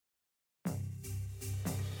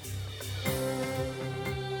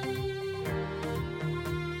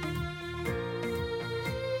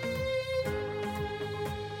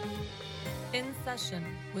Session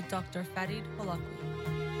with Dr. Farid Holakwi.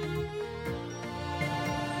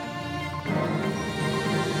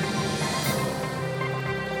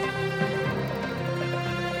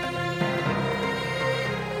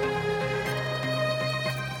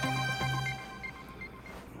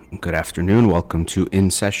 Good afternoon. Welcome to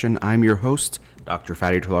In Session. I'm your host, Dr.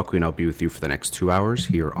 Farid Holakwi, and I'll be with you for the next 2 hours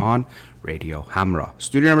here on Radio Hamra.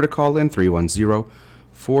 Studio number to call in,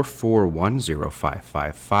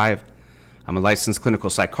 310-441-0555. I'm a licensed clinical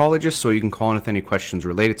psychologist, so you can call in with any questions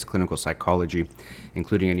related to clinical psychology,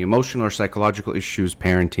 including any emotional or psychological issues,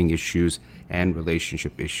 parenting issues, and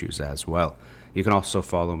relationship issues as well. You can also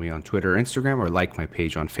follow me on Twitter or Instagram, or like my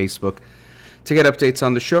page on Facebook to get updates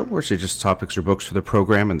on the show, or suggest topics or books for the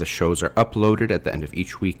program, and the shows are uploaded at the end of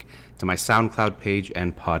each week to my SoundCloud page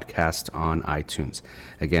and podcast on iTunes,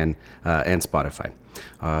 again, and Spotify.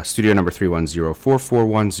 Studio number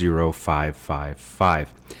 310-441-0555.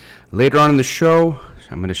 Later on in the show,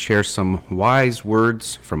 I'm going to share some wise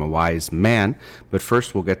words from a wise man, but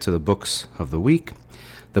first we'll get to the books of the week.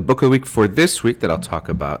 The book of the week for this week that I'll talk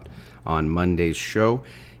about on Monday's show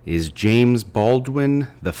is James Baldwin,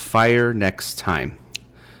 The Fire Next Time.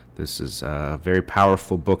 This is a very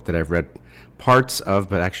powerful book that I've read parts of,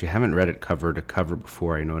 but actually haven't read it cover to cover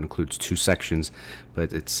before. I know it includes 2 sections,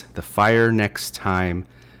 but it's The Fire Next Time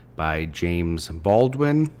by James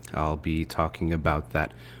Baldwin. I'll be talking about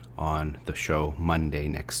that on the show Monday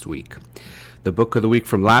next week. The book of the week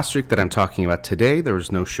from last week that I'm talking about today, there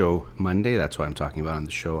was no show Monday, that's why I'm talking about on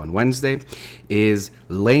the show on Wednesday, is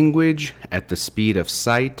Language at the Speed of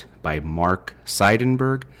Sight by Mark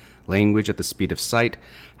Seidenberg. Language at the Speed of Sight,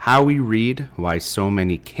 How We Read, Why So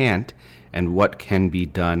Many Can't, and What Can Be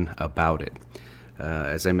Done About It.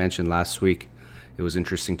 As I mentioned last week, it was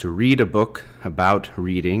interesting to read a book about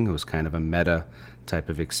reading. It was kind of a meta type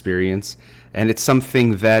of experience, and it's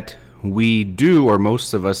something that we do, or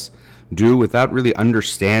most of us do, without really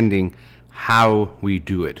understanding how we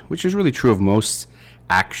do it, which is really true of most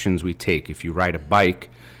actions we take. If you ride a bike,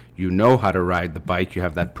 you know how to ride the bike. You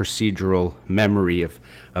have that procedural memory of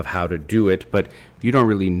how to do it, but you don't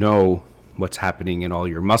really know what's happening in all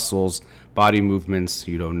your muscles, body movements.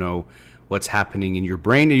 You don't know what's happening in your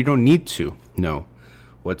brain, and you don't need to know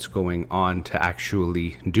what's going on to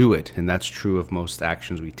actually do it. And that's true of most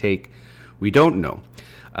actions we take. We don't know.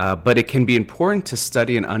 But it can be important to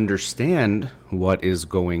study and understand what is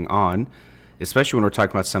going on, especially when we're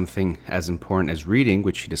talking about something as important as reading,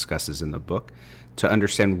 which he discusses in the book, to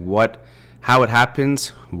understand how it happens,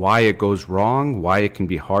 why it goes wrong, why it can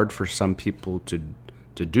be hard for some people to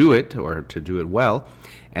do it or to do it well,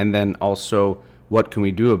 and then also what can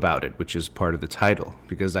we do about it, which is part of the title,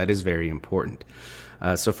 because that is very important.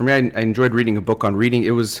 So for me, I enjoyed reading a book on reading. It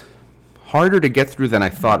was harder to get through than I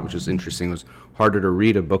thought, which is interesting. It was harder to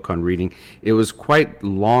read a book on reading. It was quite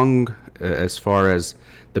long as far as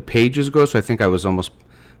the pages go, so I think I was almost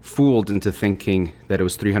fooled into thinking that it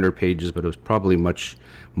was 300 pages, but it was probably much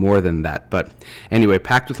more than that. But anyway,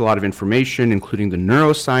 packed with a lot of information, including the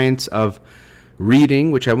neuroscience of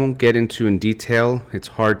reading, which I won't get into in detail. It's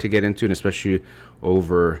hard to get into, and especially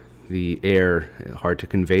over the air, hard to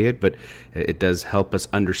convey it, but it does help us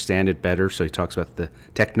understand it better. So he talks about the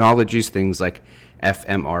technologies, things like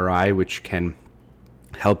fMRI, which can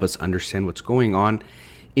help us understand what's going on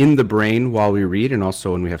in the brain while we read, and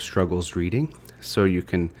also when we have struggles reading. So you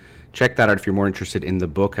can check that out if you're more interested in the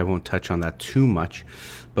book. I won't touch on that too much,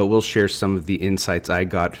 but we'll share some of the insights I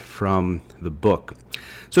got from the book.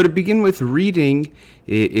 So to begin with, reading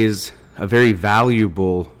is a very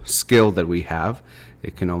valuable skill that we have.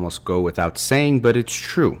 It can almost go without saying, but it's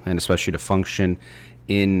true, and especially to function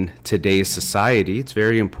in today's society, it's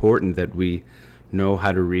very important that we know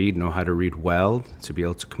how to read well, to be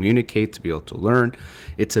able to communicate, to be able to learn.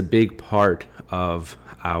 It's a big part of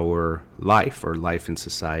our life, or life in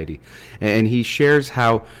society. And he shares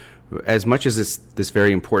how, as much as it's this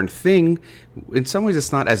very important thing, in some ways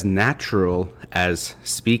it's not as natural as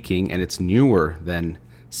speaking, and it's newer than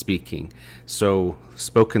speaking. So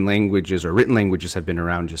spoken languages or written languages have been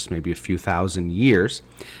around just maybe a few thousand years,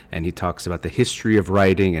 and he talks about the history of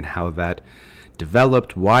writing and how that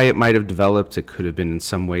developed, why it might have developed. It could have been in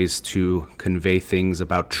some ways to convey things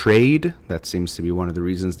about trade. That seems to be one of the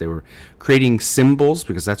reasons they were creating symbols,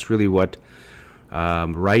 because that's really what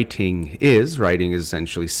writing is. Writing is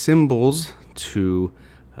essentially symbols to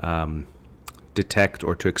detect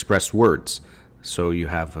or to express words. So you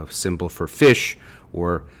have a symbol for fish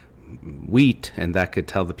or wheat, and that could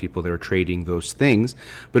tell the people they were trading those things.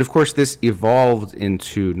 But of course, this evolved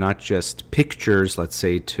into not just pictures, let's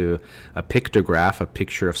say to a pictograph, a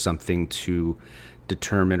picture of something to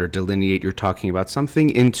determine or delineate you're talking about something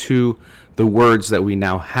into the words that we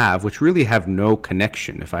now have, which really have no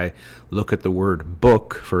connection. If I look at the word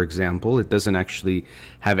book, for example, it doesn't actually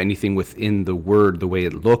have anything within the word, the way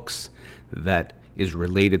it looks, that is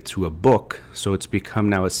related to a book. So it's become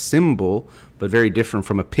now a symbol, but very different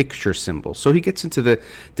from a picture symbol. So he gets into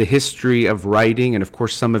the history of writing, and of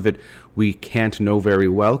course some of it we can't know very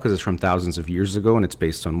well because it's from thousands of years ago and it's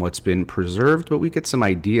based on what's been preserved, but we get some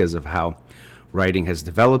ideas of how writing has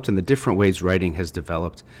developed and the different ways writing has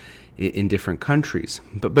developed in different countries.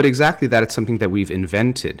 But exactly that, it's something that we've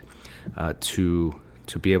invented to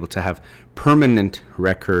be able to have permanent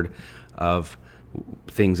record of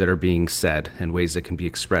things that are being said and ways that can be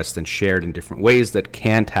expressed and shared in different ways that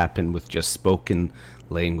can't happen with just spoken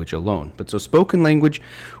language alone. But so spoken language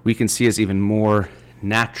we can see as even more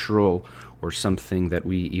natural, or something that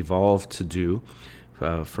we evolved to do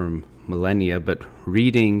from millennia. But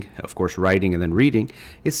reading, of course, writing and then reading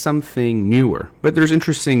is something newer. But there's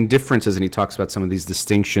interesting differences, and he talks about some of these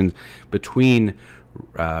distinctions between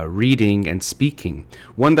reading and speaking.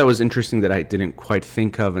 One that was interesting that I didn't quite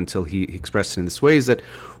think of until he expressed it in this way is that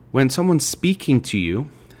when someone's speaking to you,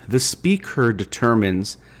 the speaker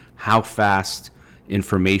determines how fast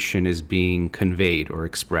information is being conveyed or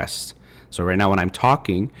expressed. So right now when I'm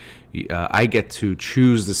talking, I get to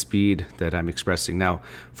choose the speed that I'm expressing. Now,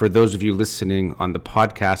 for those of you listening on the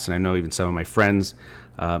podcast, and I know even some of my friends,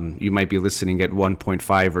 you might be listening at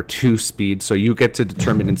 1.5 or 2 speed, so you get to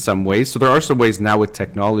determine in some ways. So there are some ways now with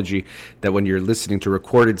technology that when you're listening to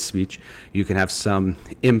recorded speech, you can have some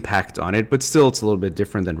impact on it, but still it's a little bit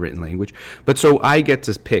different than written language. But so I get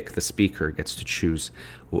to pick, the speaker gets to choose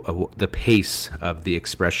the pace of the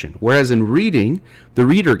expression. Whereas in reading, the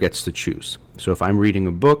reader gets to choose. So if I'm reading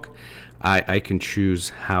a book, I can choose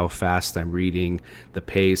how fast I'm reading, the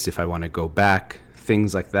pace, if I want to go back,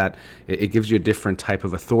 things like that. It gives you a different type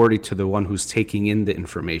of authority to the one who's taking in the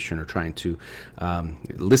information or trying to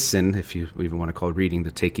listen, if you even want to call reading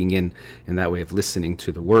the taking in that way of listening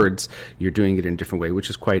to the words. You're doing it in a different way, which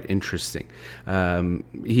is quite interesting.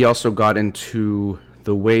 He also got into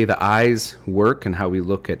the way the eyes work and how we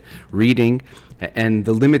look at reading and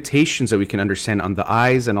the limitations that we can understand on the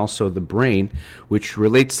eyes and also the brain, which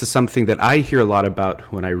relates to something that I hear a lot about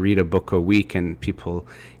when I read a book a week, and people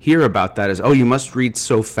hear about that as, oh, you must read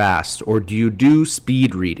so fast, or do you do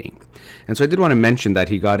speed reading? And so I did want to mention that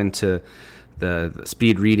he got into the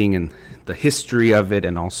speed reading and the history of it,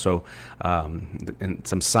 and also and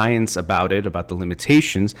some science about it, about the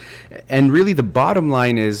limitations. And really the bottom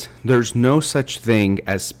line is there's no such thing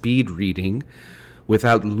as speed reading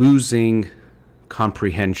without losing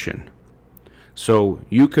comprehension. So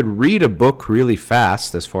you could read a book really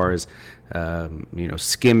fast as far as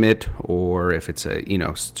skim it, or if it's a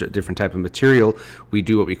different type of material, we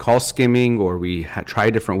do what we call skimming, or we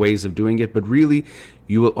try different ways of doing it. But really,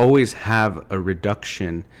 you will always have a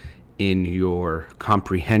reduction in your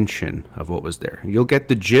comprehension of what was there. You'll get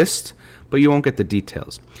the gist, but you won't get the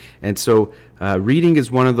details. And so reading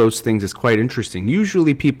is one of those things that's quite interesting.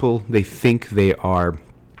 Usually people, they think they are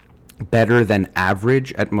better than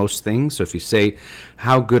average at most things. So if you say,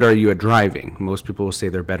 how good are you at driving? Most people will say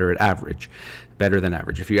they're better than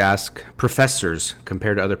average. If you ask professors,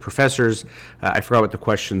 compared to other professors, I forgot what the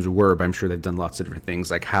questions were, but I'm sure they've done lots of different things,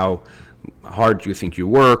 like how hard do you think you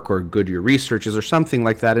work, or good your research is, or something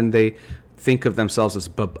like that, and they think of themselves as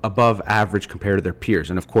above average compared to their peers.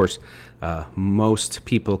 And of course, most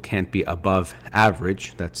people can't be above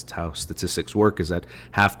average. That's how statistics work, is that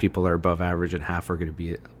half people are above average and half are going to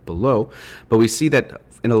be below. But we see that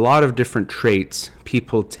in a lot of different traits,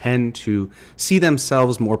 people tend to see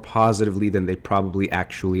themselves more positively than they probably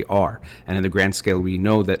actually are. And in the grand scale, we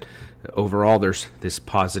know that overall there's this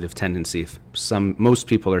positive tendency. Most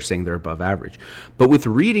people are saying they're above average. But with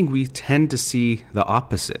reading, we tend to see the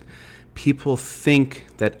opposite. People think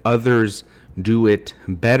that others do it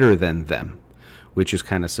better than them, which is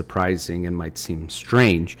kind of surprising and might seem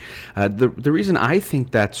strange. The reason I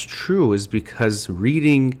think that's true is because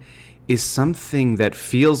reading is something that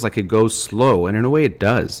feels like it goes slow, and in a way it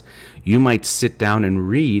does. You might sit down and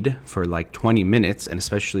read for like 20 minutes, and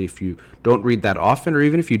especially if you don't read that often, or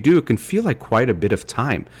even if you do, it can feel like quite a bit of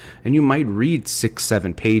time. And you might read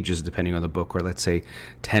 6-7 pages, depending on the book, or let's say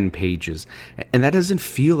 10 pages. And that doesn't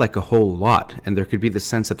feel like a whole lot. And there could be the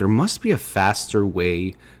sense that there must be a faster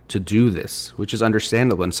way to do this, which is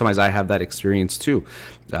understandable. And sometimes I have that experience too.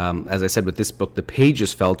 As I said, with this book, the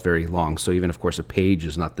pages felt very long. So even, of course, a page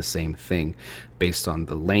is not the same thing based on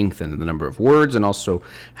the length and the number of words, and also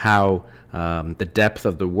how the depth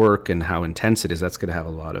of the work and how intense it is, that's going to have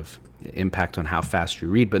a lot of impact on how fast you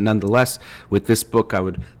read. But nonetheless, with this book, I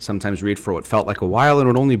would sometimes read for what felt like a while, and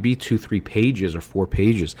it would only be 2-3 pages or 4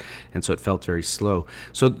 pages, and so it felt very slow.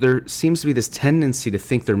 So there seems to be this tendency to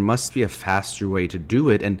think there must be a faster way to do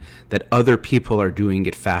it, and that other people are doing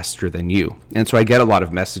it faster than you. And so I get a lot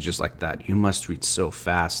of messages like that. You must read so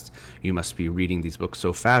fast. You must be reading these books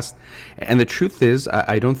so fast. And the truth is,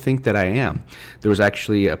 I don't think that I am. There was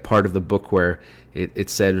actually a part of the book where it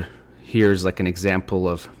said, here's like an example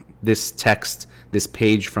of this text, this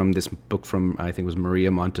page from this book from, I think it was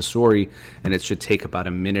Maria Montessori, and it should take about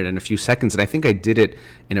a minute and a few seconds. And I think I did it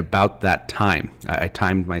in about that time. I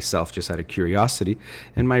timed myself just out of curiosity,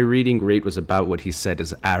 and my reading rate was about what he said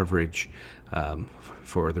is average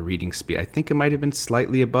for the reading speed. I think it might have been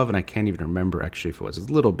slightly above, and I can't even remember actually if it was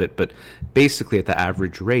a little bit, but basically at the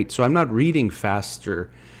average rate. So I'm not reading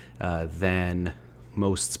faster than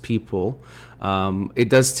most people. It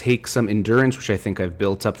does take some endurance, which I think I've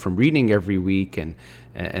built up from reading every week, and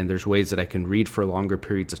there's ways that I can read for longer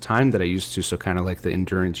periods of time that I used to. So kind of like the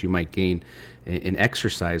endurance you might gain in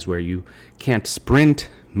exercise, where you can't sprint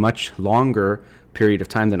much longer period of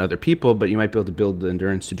time than other people, but you might be able to build the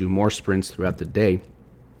endurance to do more sprints throughout the day.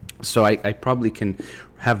 So I probably can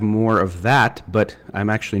have more of that, but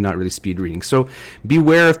I'm actually not really speed reading. So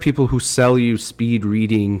beware of people who sell you speed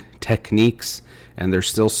reading techniques. And there's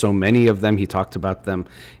still so many of them. He talked about them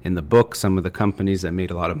in the book, some of the companies that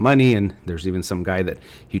made a lot of money. And there's even some guy that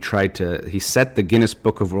he set the Guinness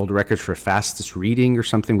Book of World Records for fastest reading or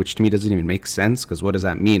something, which to me doesn't even make sense, because what does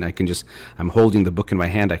that mean? I'm holding the book in my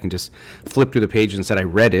hand. I can just flip through the page and said I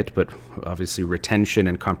read it, but obviously retention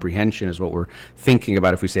and comprehension is what we're thinking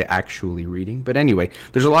about if we say actually reading. But anyway,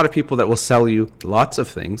 there's a lot of people that will sell you lots of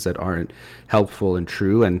things that aren't helpful and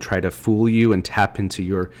true, and try to fool you and tap into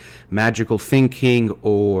your magical thinking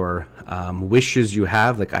or wishes you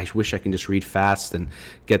have. Like, I wish I can just read fast and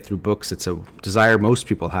get through books. It's a desire most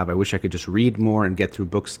people have. I wish I could just read more and get through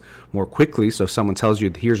books more quickly. So if someone tells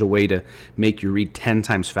you here's a way to make you read 10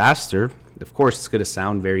 times faster, of course it's going to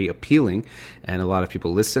sound very appealing, and a lot of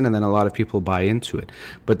people listen, and then a lot of people buy into it.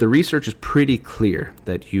 But the research is pretty clear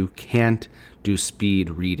that you can't do speed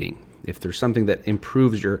reading. If there's something that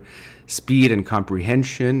improves your speed and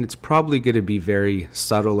comprehension, it's probably going to be very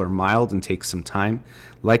subtle or mild and take some time.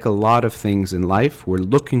 Like a lot of things in life, we're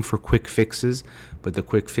looking for quick fixes, but the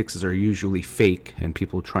quick fixes are usually fake and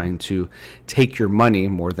people trying to take your money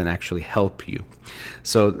more than actually help you.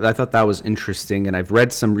 So I thought that was interesting, and I've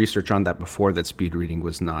read some research on that before, that speed reading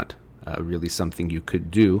was not really something you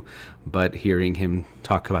could do, but hearing him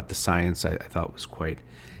talk about the science, I thought was quite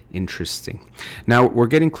interesting. Now we're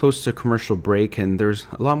getting close to a commercial break, and there's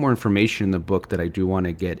a lot more information in the book that I do want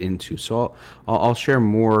to get into. So I'll share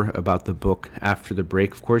more about the book after the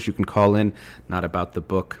break. Of course, you can call in, not about the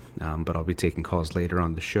book, but I'll be taking calls later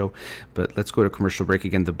on the show. But let's go to commercial break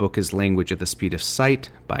again. The book is Language at the Speed of Sight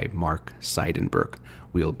by Mark Seidenberg.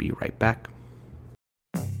 We'll be right back.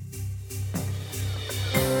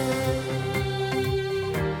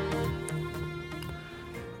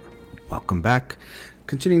 Welcome back.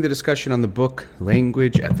 Continuing the discussion on the book,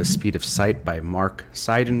 Language at the Speed of Sight by Mark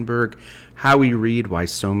Seidenberg, How We Read, Why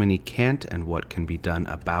So Many Can't, and What Can Be Done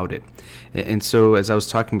About It. And so, as I was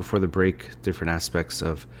talking before the break, different aspects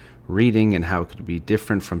of reading and how it could be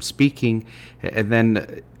different from speaking. And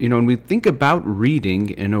then, when we think about reading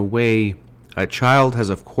in a way, a child has,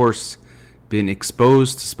 of course, been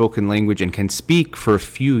exposed to spoken language and can speak for a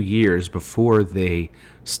few years before they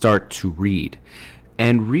start to read.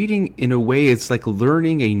 And reading, in a way, it's like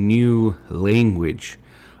learning a new language.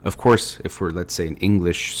 Of course, if we're, let's say, an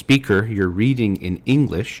English speaker, you're reading in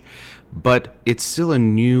English, but it's still a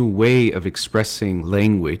new way of expressing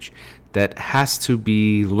language that has to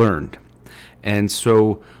be learned. And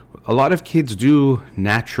so a lot of kids do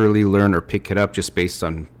naturally learn or pick it up just based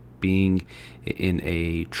on being in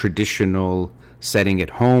a traditional setting at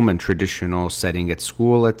home and traditional setting at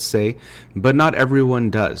school, let's say, but not everyone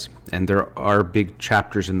does. And there are big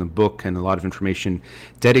chapters in the book and a lot of information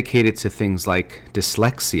dedicated to things like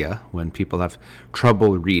dyslexia, when people have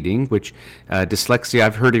trouble reading, which dyslexia,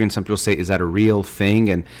 I've heard even some people say, is that a real thing?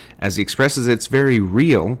 And as he expresses it, it's very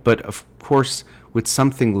real, but of course, with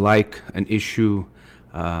something like an issue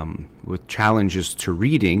with challenges to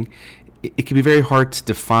reading, it can be very hard to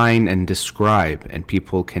define and describe, and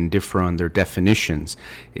people can differ on their definitions.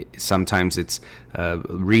 Sometimes it's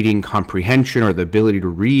reading comprehension or the ability to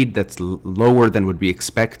read that's lower than would be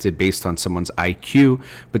expected based on someone's IQ,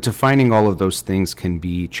 but defining all of those things can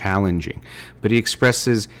be challenging. But he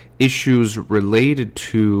expresses issues related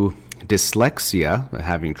to dyslexia,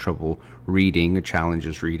 having trouble reading,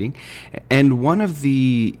 challenges reading. And one of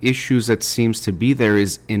the issues that seems to be there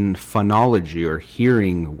is in phonology or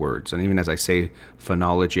hearing words. And even as I say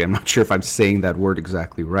phonology, I'm not sure if I'm saying that word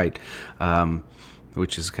exactly right,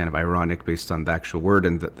 which is kind of ironic based on the actual word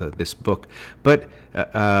in this book. But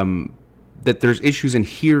that there's issues in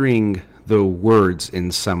hearing the words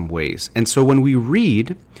in some ways. And so when we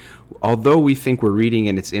read, although we think we're reading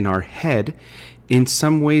and it's in our head, in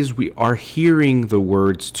some ways we are hearing the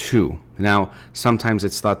words too. Now, sometimes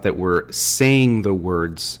it's thought that we're saying the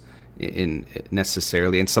words in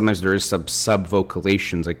necessarily, and sometimes there is some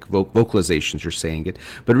sub-vocalations, like vocalizations, you're saying it,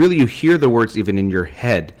 but really you hear the words even in your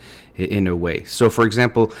head in a way. So for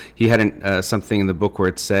example, he had something in the book where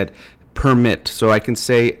it said permit. So I can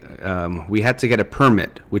say we had to get a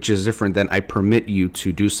permit, which is different than I permit you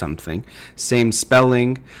to do something. Same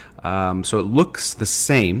spelling, so it looks the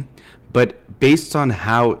same, but based on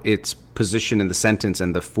how it's positioned in the sentence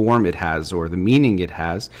and the form it has or the meaning it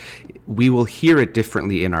has, we will hear it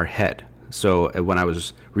differently in our head. So when I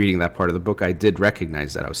was reading that part of the book, I did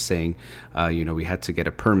recognize that. I was saying, we had to get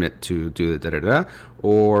a permit to do the da-da-da,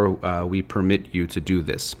 or we permit you to do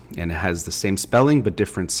this. And it has the same spelling but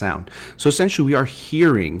different sound. So essentially we are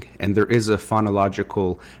hearing, and there is a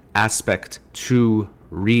phonological aspect to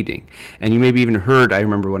reading. And you maybe even heard, I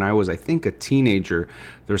remember when I was, I think, a teenager,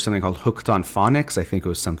 there was something called Hooked on Phonics. I think it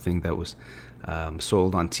was something that was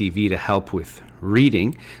sold on TV to help with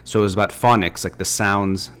reading. So it was about phonics, like the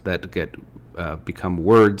sounds that get become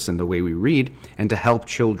words and the way we read, and to help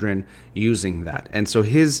children using that. And so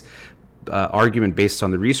his argument based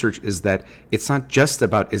on the research is that it's not just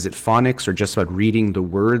about is it phonics or just about reading the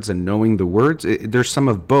words and knowing the words. There's some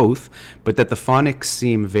of both, but that the phonics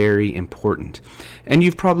seem very important. And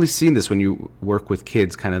you've probably seen this when you work with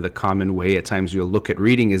kids. Kind of the common way at times you'll look at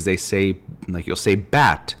reading is they say, like you'll say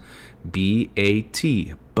bat,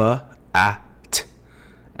 B-A-T, b-a-t,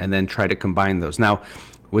 and then try to combine those. Now,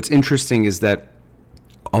 what's interesting is that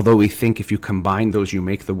although we think if you combine those, you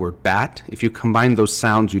make the word bat, if you combine those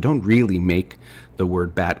sounds, you don't really make the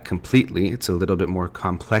word bat completely. It's a little bit more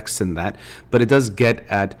complex than that, but it does get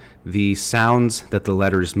at the sounds that the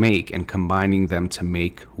letters make and combining them to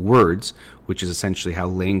make words, which is essentially how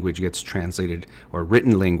language gets translated, or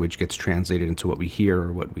written language gets translated into what we hear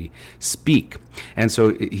or what we speak. And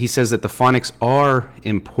so he says that the phonics are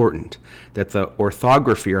important, that the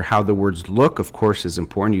orthography, or how the words look, of course, is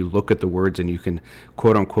important. You look at the words and you can,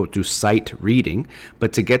 quote unquote, do sight reading.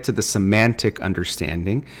 But to get to the semantic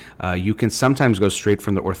understanding, you can sometimes go straight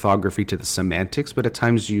from the orthography to the semantics, but at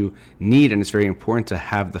times you need, and it's very important to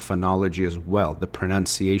have the phonology as well. The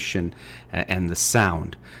pronunciation and the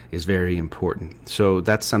sound is very important. So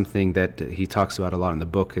that's something that he talks about a lot in the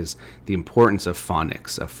book, is the importance of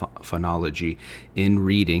phonics, of phonology in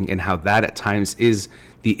reading, and how that at times is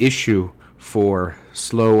the issue for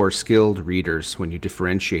slow or skilled readers when you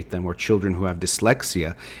differentiate them, or children who have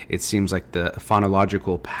dyslexia. It seems like the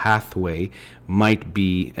phonological pathway might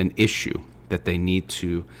be an issue, that they need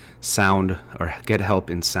to sound or get help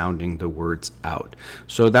in sounding the words out.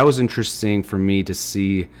 So that was interesting for me to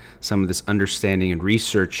see some of this understanding and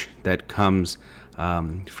research that comes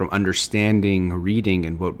from understanding reading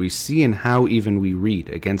and what we see and how even we read.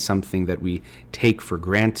 Again, something that we take for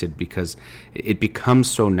granted because it becomes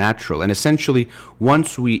so natural. And essentially,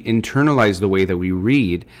 once we internalize the way that we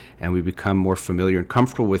read and we become more familiar and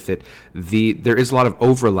comfortable with it, there is a lot of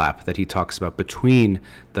overlap that he talks about between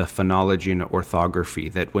the phonology and the orthography,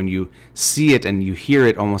 that when you see it and you hear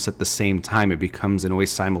it almost at the same time, it becomes in a way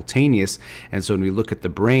simultaneous. And so when we look at the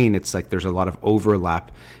brain, it's like there's a lot of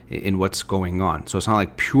overlap in what's going on. So it's not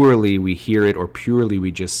like purely we hear it or purely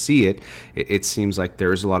we just see it. It seems like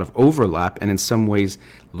there is a lot of overlap, and in some ways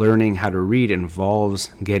learning how to read involves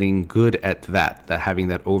getting good at that having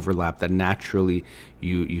that overlap, that naturally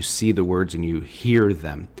you see the words and you hear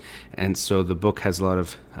them. And so the book has a lot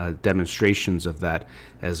of demonstrations of that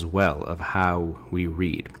as well, of how we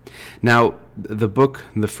read. Now, the book,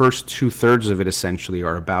 the first 2/3 of it essentially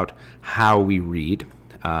are about how we read,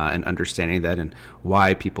 and understanding that and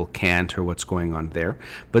why people can't or what's going on there.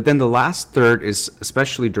 But then the last third is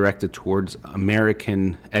especially directed towards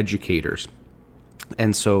American educators.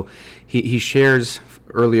 And so he shares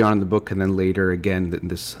early on in the book, and then later again in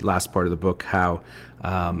this last part of the book, how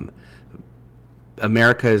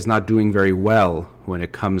America is not doing very well when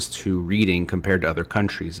it comes to reading compared to other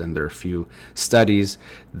countries. And there are a few studies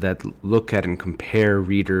that look at and compare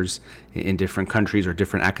readers in different countries or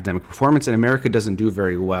different academic performance, and America doesn't do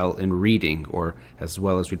very well in reading, or as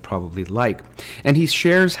well as we'd probably like. And he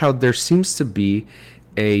shares how there seems to be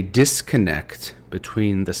a disconnect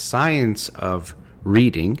between the science of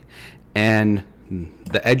reading and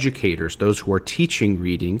the educators, those who are teaching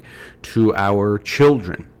reading to our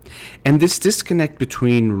children. And this disconnect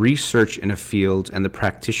between research in a field and the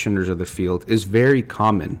practitioners of the field is very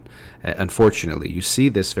common, unfortunately. You see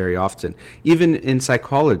this very often. Even in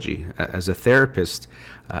psychology, as a therapist,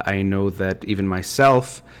 I know that even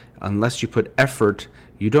myself, unless you put effort,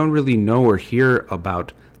 you don't really know or hear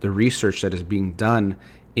about the research that is being done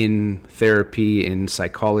in therapy, in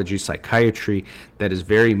psychology, psychiatry, that is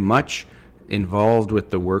very much involved with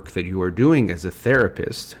the work that you are doing as a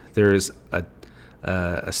therapist. There is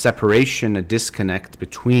a separation, a disconnect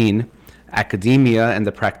between academia and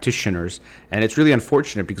the practitioners. And it's really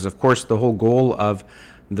unfortunate because, of course, the whole goal of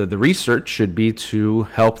the research should be to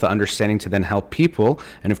help the understanding to then help people.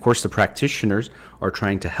 And of course, the practitioners are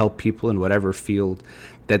trying to help people in whatever field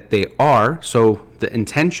that they are. So the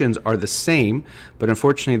intentions are the same, but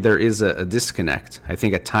unfortunately, there is a disconnect. I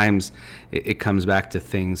think at times it comes back to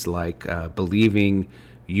things like believing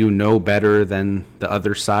you know better than the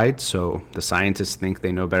other side. So the scientists think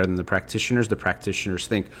they know better than the practitioners. The practitioners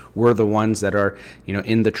think we're the ones that are,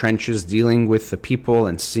 in the trenches dealing with the people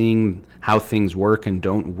and seeing how things work and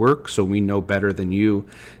don't work. So we know better than you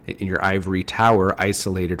in your ivory tower,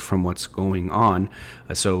 isolated from what's going on.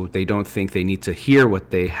 So they don't think they need to hear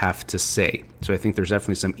what they have to say. So I think there's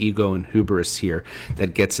definitely some ego and hubris here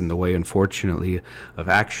that gets in the way, unfortunately, of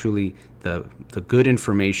actually the good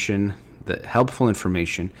information, the helpful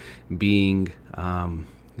information being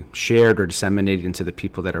shared or disseminated into the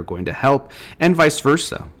people that are going to help, and vice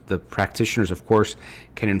versa. The practitioners, of course,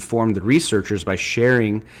 can inform the researchers by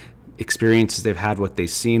sharing experiences they've had, what they've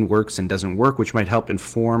seen works and doesn't work, which might help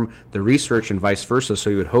inform the research and vice versa. So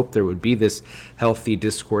you would hope there would be this healthy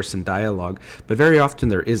discourse and dialogue, but very often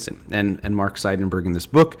there isn't. And Mark Seidenberg in this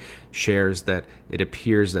book shares that it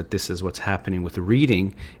appears that this is what's happening with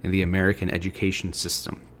reading in the American education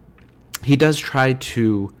system. He does try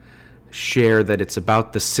to share that it's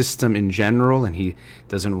about the system in general, and he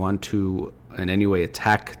doesn't want to in any way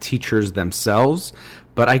attack teachers themselves.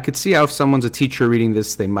 But I could see how if someone's a teacher reading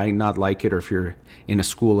this, they might not like it, or if you're in a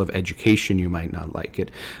school of education, you might not like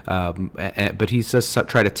it. But he does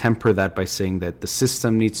try to temper that by saying that the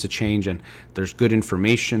system needs to change, and there's good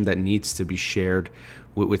information that needs to be shared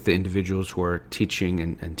with the individuals who are teaching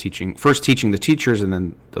and teaching, first teaching the teachers and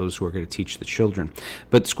then those who are going to teach the children.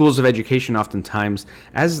 But schools of education oftentimes,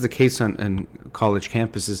 as is the case on college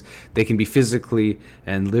campuses, they can be physically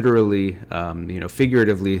and literally,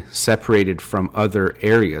 figuratively separated from other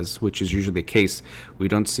areas, which is usually the case. We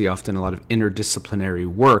don't see often a lot of interdisciplinary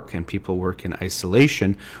work and people work in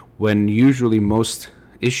isolation when usually most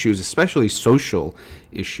issues, especially social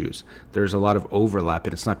issues, there's a lot of overlap,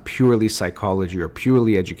 and it's not purely psychology or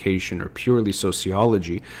purely education or purely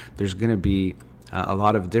sociology. There's going to be a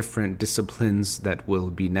lot of different disciplines that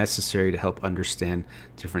will be necessary to help understand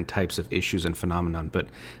different types of issues and phenomenon, but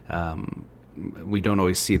we don't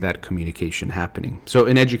always see that communication happening. So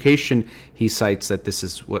in education, he cites that this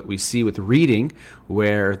is what we see with reading,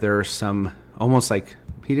 where there are some almost like,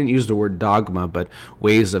 he didn't use the word dogma, but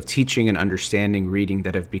ways of teaching and understanding reading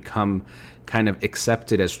that have become kind of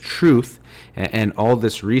accepted as truth. And all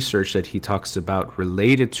this research that he talks about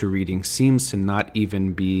related to reading seems to not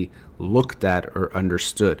even be looked at or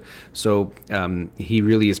understood. So he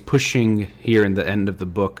really is pushing here in the end of the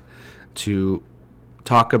book to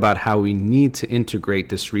talk about how we need to integrate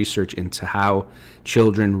this research into how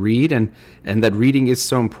children read, and that reading is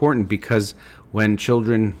so important because when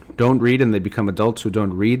children don't read and they become adults who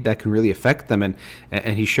don't read, that can really affect them.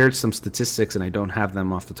 And he shared some statistics, and I don't have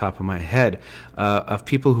them off the top of my head, of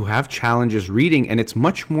people who have challenges reading, and it's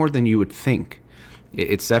much more than you would think.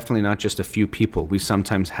 It's definitely not just a few people. We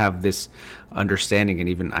sometimes have this understanding, and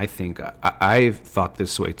even I think I've thought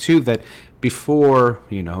this way too, that before,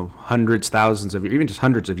 hundreds, thousands of, even just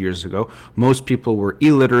hundreds of years ago, most people were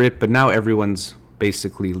illiterate, but now everyone's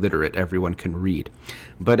basically literate. Everyone can read.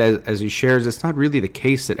 But as he shares, it's not really the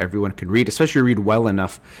case that everyone can read, especially read well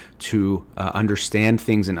enough to understand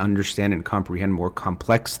things and understand and comprehend more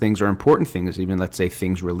complex things or important things, even let's say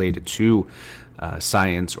things related to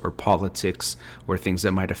science or politics or things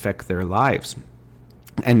that might affect their lives.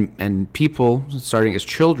 And people, starting as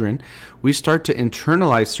children, we start to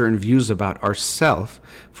internalize certain views about ourselves.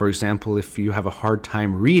 For example, if you have a hard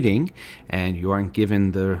time reading and you aren't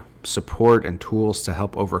given the support and tools to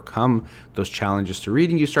help overcome those challenges to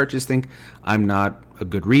reading, you start to just think, I'm not a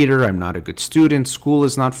good reader, I'm not a good student, school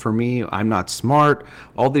is not for me, I'm not smart.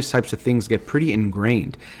 All these types of things get pretty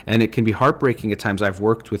ingrained, and it can be heartbreaking at times. I've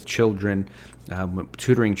worked with children,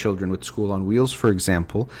 tutoring children with School on Wheels, for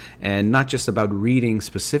example, and not just about reading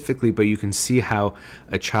specifically, but you can see how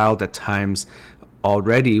a child at times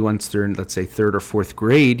already, once they're in, let's say, third or fourth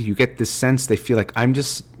grade, you get this sense they feel like, I'm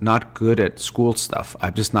just not good at school stuff.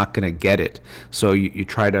 I'm just not going to get it. So you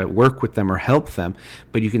try to work with them or help them,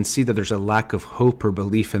 but you can see that there's a lack of hope or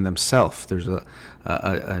belief in themselves. There's a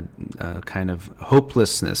kind of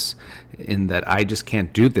hopelessness in that I just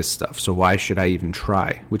can't do this stuff, so why should I even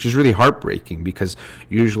try? Which is really heartbreaking, because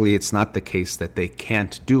usually it's not the case that they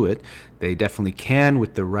can't do it. They definitely can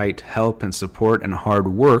with the right help and support and hard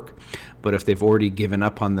work. But if they've already given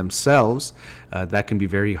up on themselves, that can be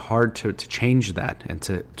very hard to change that and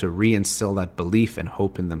to reinstill that belief and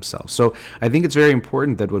hope in themselves. So I think it's very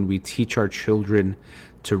important that when we teach our children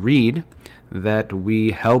to read, that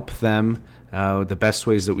we help them the best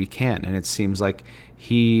ways that we can. And it seems like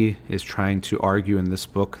he is trying to argue in this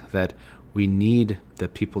book that we need the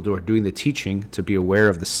people who are doing the teaching to be aware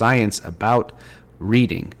of the science about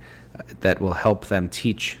reading that will help them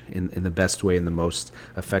teach in the best way, in the most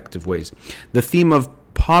effective ways. The theme of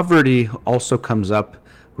poverty also comes up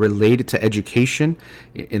related to education.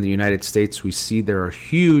 In the United States, we see there are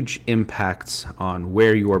huge impacts on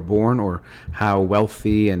where you are born, or how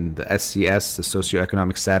wealthy, and the SES, the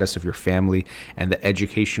socioeconomic status of your family, and the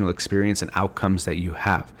educational experience and outcomes that you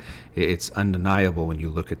have. It's undeniable when you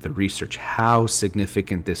look at the research how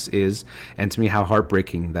significant this is, and to me how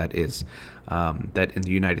heartbreaking that is. That in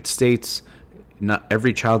the United States, not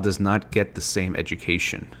every child does not get the same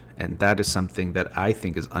education. And that is something that I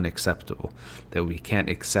think is unacceptable, that we can't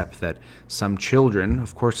accept that some children,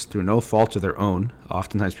 of course, through no fault of their own,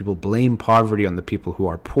 oftentimes people blame poverty on the people who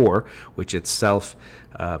are poor, which itself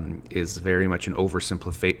is very much an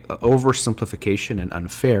oversimplification and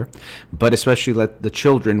unfair. But especially let the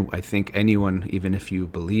children, I think anyone, even if you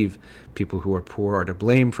believe people who are poor are to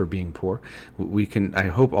blame for being poor, we can, I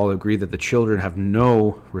hope, all agree that the children have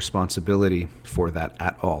no responsibility for that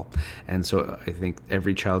at all. And so I think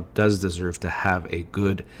every child does deserve to have a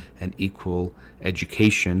good and equal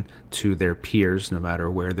education to their peers, no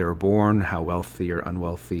matter where they're born, how wealthy or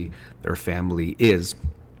unwealthy their family is.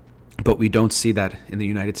 But we don't see that in the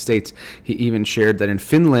United States. He even shared that in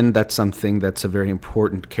Finland, that's something that's a very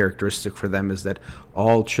important characteristic for them, is that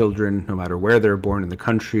all children, no matter where they're born in the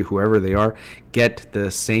country, whoever they are, get the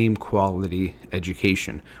same quality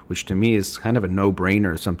education, which to me is kind of a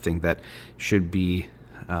no-brainer, something that should be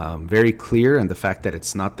very clear. And the fact that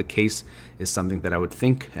it's not the case is something that I would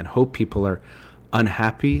think and hope people are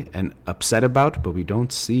unhappy and upset about, but we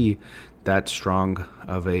don't see that strong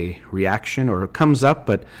of a reaction, or it comes up,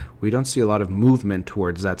 but we don't see a lot of movement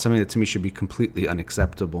towards that, something that to me should be completely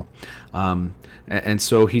unacceptable. And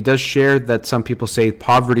so he does share that some people say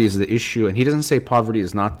poverty is the issue, and he doesn't say poverty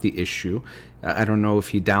is not the issue. I don't know if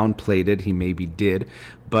he downplayed it, he maybe did,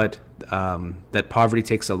 but that poverty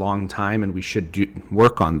takes a long time and we should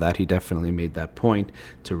work on that. He definitely made that point,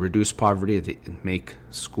 to reduce poverty, to make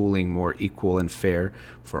schooling more equal and fair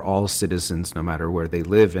for all citizens, no matter where they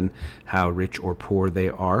live and how rich or poor they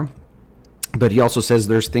are. But he also says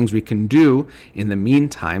there's things we can do in the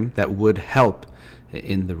meantime that would help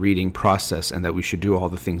in the reading process, and that we should do all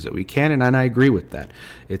the things that we can. And I agree with that.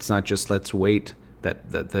 It's not just let's wait,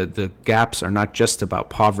 that the gaps are not just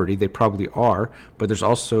about poverty. They probably are, but there's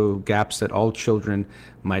also gaps that all children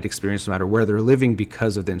might experience no matter where they're living,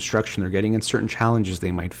 because of the instruction they're getting and certain challenges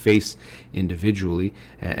they might face individually.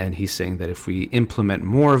 And he's saying that if we implement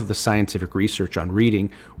more of the scientific research on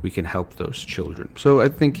reading, we can help those children. So I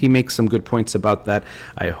think he makes some good points about that.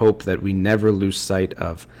 I hope that we never lose sight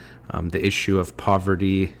of the issue of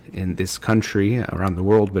poverty in this country, around the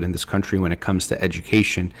world, but in this country, when it comes to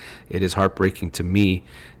education, it is heartbreaking to me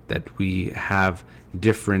that we have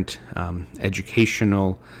different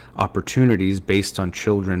educational opportunities based on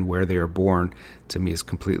children where they are born. To me, is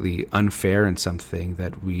completely unfair, and something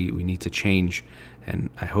that we need to change. And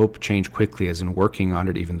I hope change quickly, as in working on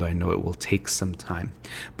it, even though I know it will take some time.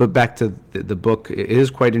 But back to the book, it is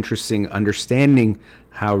quite interesting understanding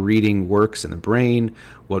how reading works in the brain,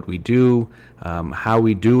 what we do, how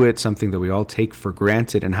we do it, something that we all take for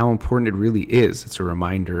granted, and how important it really is. It's a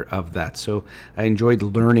reminder of that. So I enjoyed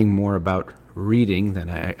learning more about reading than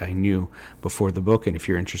I knew before the book. And if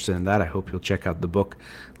you're interested in that, I hope you'll check out the book,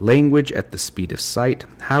 Language at the Speed of Sight: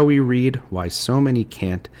 How We Read, Why So Many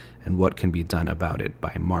Can't, and What Can Be Done About It,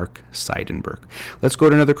 by Mark Seidenberg. Let's go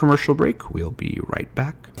to another commercial break. We'll be right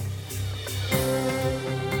back.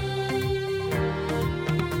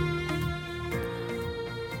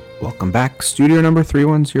 Welcome back. Studio number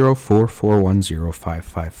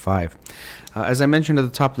 310-441-0555. As I mentioned at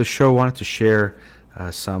the top of the show, I wanted to share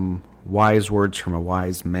some wise words from a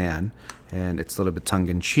wise man, and it's a little bit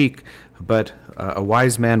tongue-in-cheek, but a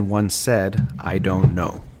wise man once said, "I don't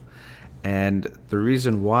know." And the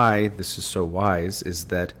reason why this is so wise is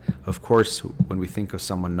that, of course, when we think of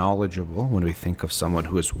someone knowledgeable, when we think of someone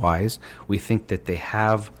who is wise, we think that they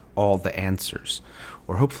have all the answers.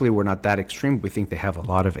 Or hopefully we're not that extreme, we think they have a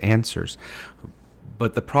lot of answers.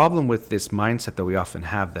 But the problem with this mindset that we often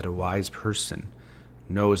have, that a wise person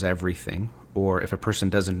knows everything, or if a person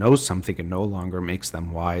doesn't know something, it no longer makes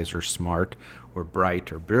them wise or smart or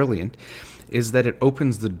bright or brilliant, is that it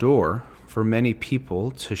opens the door for many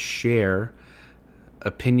people to share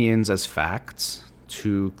opinions as facts,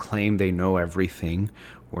 to claim they know everything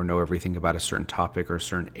or know everything about a certain topic or a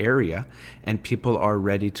certain area, and people are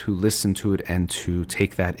ready to listen to it and to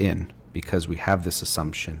take that in, because we have this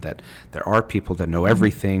assumption that there are people that know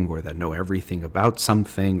everything or that know everything about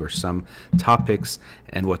something or some topics,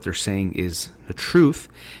 and what they're saying is the truth.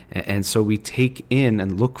 And so we take in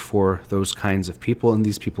and look for those kinds of people, and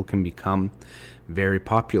these people can become very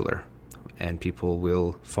popular, and people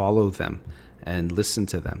will follow them and listen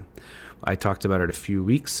to them. I talked about it a few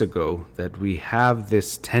weeks ago, that we have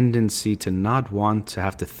this tendency to not want to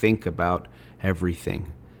have to think about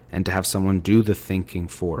everything, and to have someone do the thinking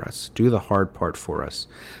for us, do the hard part for us.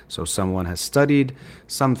 So someone has studied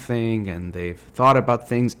something and they've thought about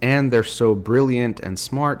things, and they're so brilliant and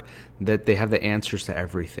smart that they have the answers to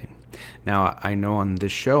everything. Now, I know on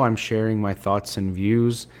this show I'm sharing my thoughts and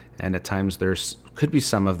views, and at times there's could be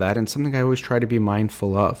some of that, and something I always try to be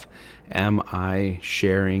mindful of. Am I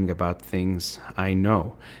sharing about things I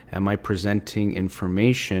know? Am I presenting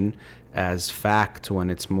information as fact when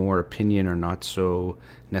it's more opinion or not so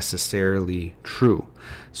necessarily true?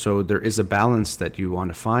 So there is a balance that you want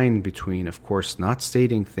to find between, of course, not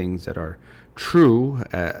stating things that are true,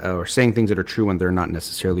 or saying things that are true when they're not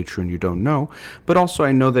necessarily true and you don't know. But also,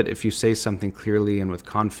 I know that if you say something clearly and with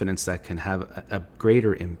confidence, that can have a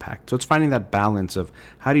greater impact. So it's finding that balance of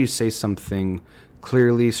how do you say something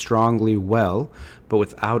clearly, strongly, well, but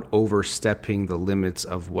without overstepping the limits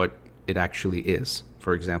of what it actually is.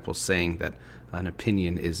 For example, saying that an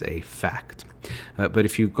opinion is a fact. But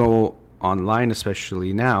if you go online,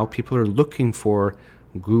 especially now, people are looking for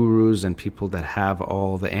gurus and people that have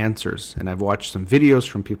all the answers. And I've watched some videos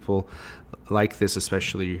from people like this,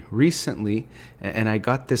 especially recently, and I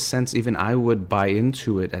got this sense, even I would buy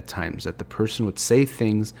into it at times, that the person would say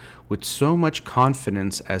things with so much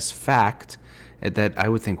confidence as fact that I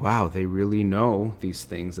would think, wow, they really know these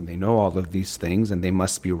things, and they know all of these things, and they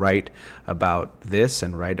must be right about this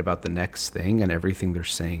and right about the next thing, and everything they're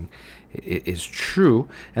saying is true.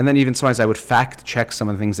 And then even sometimes I would fact check some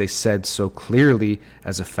of the things they said so clearly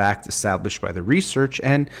as a fact established by the research,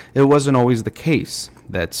 and it wasn't always the case.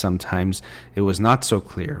 That sometimes it was not so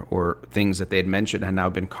clear, or things that they had mentioned had now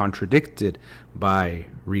been contradicted by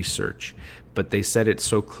research. But they said it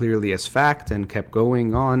so clearly as fact and kept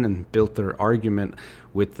going on and built their argument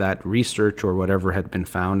with that research or whatever had been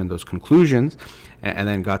found in those conclusions, and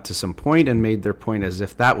then got to some point and made their point as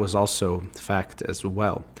if that was also fact as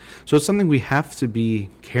well. So it's something we have to be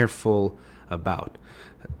careful about.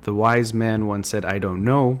 The wise man once said, "I don't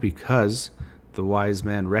know," because the wise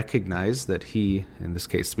man recognized that he, in this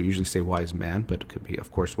case we usually say wise man, but it could be, of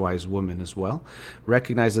course, wise woman as well,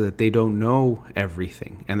 recognizes that they don't know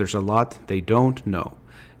everything, and there's a lot they don't know.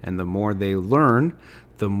 And the more they learn,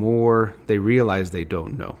 the more they realize they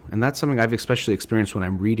don't know. And that's something I've especially experienced when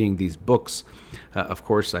I'm reading these books. Of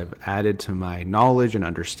course, I've added to my knowledge and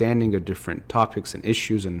understanding of different topics and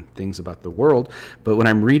issues and things about the world. But when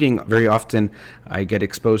I'm reading, very often I get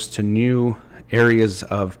exposed to new areas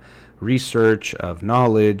of research, of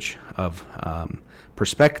knowledge, of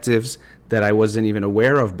perspectives that I wasn't even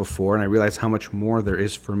aware of before, and I realized how much more there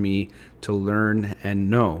is for me to learn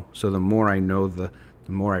and know. So the more I know, the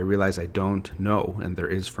more I realize I don't know, and there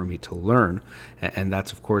is for me to learn. And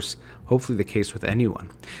that's, of course, hopefully the case with anyone.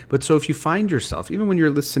 But so if you find yourself, even when you're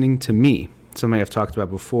listening to me, something I've talked about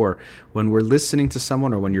before, when we're listening to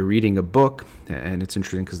someone or when you're reading a book, and it's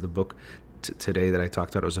interesting because the book today that I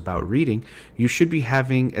talked about was about reading, you should be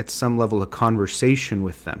having at some level a conversation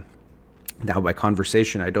with them. Now, by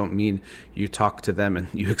conversation, I don't mean you talk to them and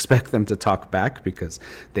you expect them to talk back, because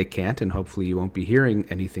they can't, and hopefully you won't be hearing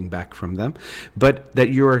anything back from them, but that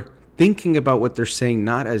you're thinking about what they're saying,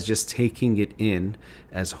 not as just taking it in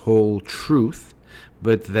as whole truth,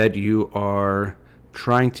 but that you are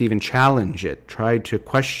trying to even challenge it, try to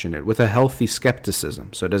question it with a healthy skepticism.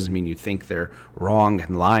 So it doesn't mean you think they're wrong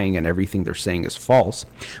and lying and everything they're saying is false,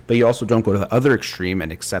 but you also don't go to the other extreme and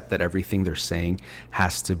accept that everything they're saying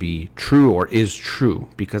has to be true or is true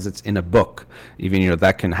because it's in a book. Even,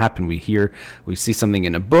 that can happen. We see something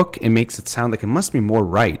in a book, it makes it sound like it must be more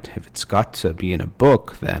right. If it's got to be in a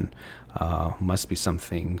book, then must be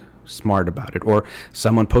something smart about it. Or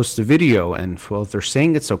someone posts a video and, well, if they're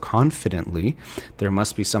saying it so confidently, there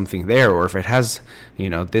must be something there. Or if it has,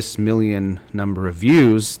 this million number of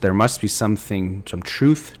views, there must be some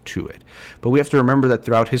truth to it. But we have to remember that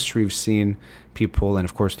throughout history, we've seen people, and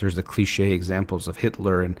of course there's the cliche examples of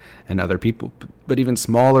Hitler and other people, but even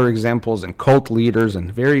smaller examples and cult leaders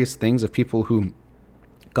and various things of people who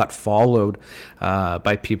got followed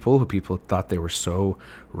by people who thought they were so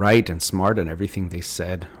right and smart and everything they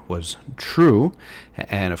said was true.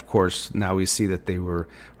 And of course, now we see that they were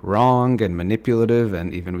wrong and manipulative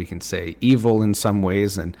and even we can say evil in some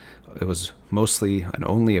ways. And it was mostly and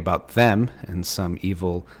only about them and some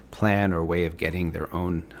evil plan or way of getting their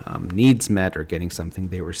own needs met or getting something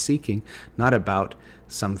they were seeking, not about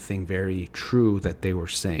something very true that they were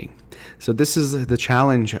saying. So this is the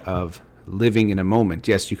challenge of living in a moment.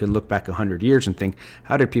 Yes, you can look back 100 years and think,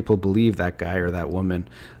 how did people believe that guy or that woman?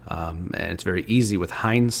 And it's very easy with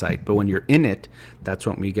hindsight. But when you're in it, that's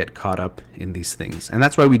when we get caught up in these things. And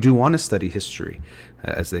that's why we do want to study history.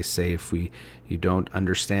 As they say, if you don't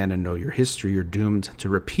understand and know your history, you're doomed to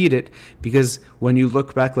repeat it. Because when you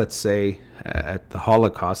look back, let's say, at the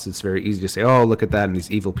Holocaust, it's very easy to say, oh, look at that, and these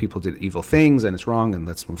evil people did evil things, and it's wrong, and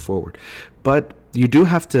let's move forward. But you do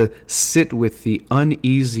have to sit with the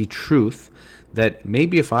uneasy truth that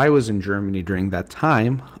maybe if I was in Germany during that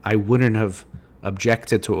time, I wouldn't have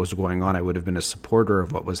objected to what was going on. I would have been a supporter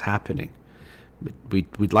of what was happening.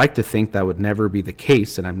 We'd like to think that would never be the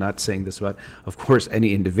case, and I'm not saying this about, of course,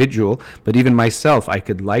 any individual, but even myself, I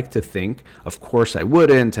could like to think, of course I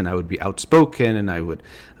wouldn't, and I would be outspoken, and I would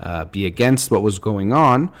be against what was going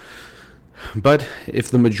on. But if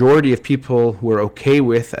the majority of people were okay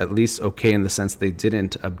with, at least okay in the sense they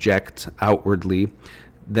didn't object outwardly,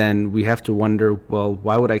 then we have to wonder, well,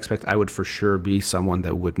 why would I expect I would for sure be someone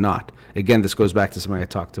that would not? Again, this goes back to something I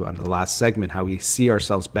talked about in the last segment, how we see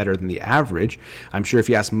ourselves better than the average. I'm sure if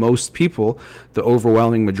you ask most people, the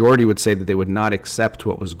overwhelming majority would say that they would not accept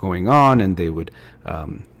what was going on and they would,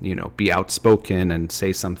 be outspoken and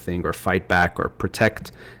say something or fight back or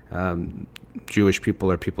protect Jewish people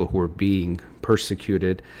or people who are being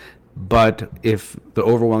persecuted. But if the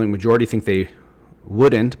overwhelming majority think they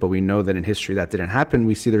wouldn't, but we know that in history that didn't happen,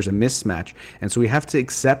 we see there's a mismatch. And so we have to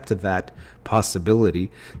accept that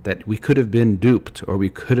possibility that we could have been duped or we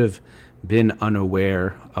could have been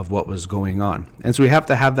unaware of what was going on. And so we have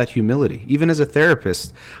to have that humility. Even as a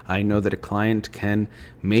therapist, I know that a client can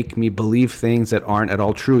make me believe things that aren't at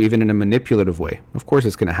all true, even in a manipulative way. Of course,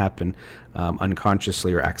 it's going to happen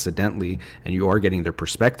unconsciously or accidentally, and you are getting their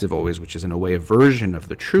perspective always, which is in a way a version of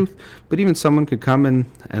the truth. But even someone could come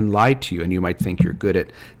and lie to you, and you might think you're good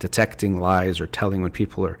at detecting lies or telling when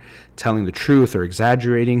people are telling the truth or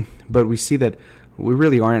exaggerating. But we see that we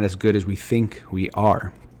really aren't as good as we think we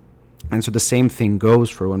are. And so the same thing goes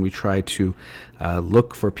for when we try to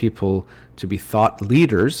look for people to be thought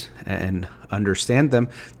leaders and understand them.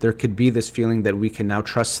 There could be this feeling that we can now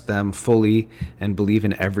trust them fully and believe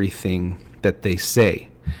in everything that they say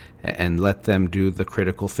and let them do the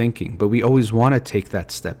critical thinking. But we always want to take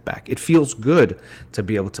that step back. It feels good to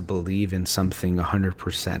be able to believe in something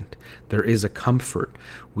 100%. There is a comfort.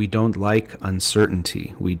 We don't like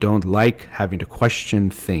uncertainty. We don't like having to question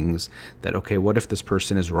things that, okay, what if this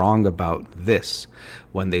person is wrong about this?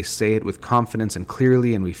 When they say it with confidence and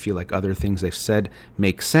clearly, and we feel like other things they've said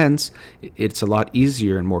make sense, it's a lot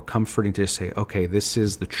easier and more comforting to just say, okay, this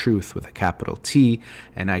is the truth with a capital T,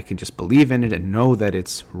 and I can just believe in it and know that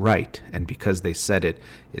it's right. And because they said it,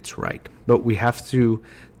 it's right. But we have to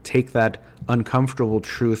take that uncomfortable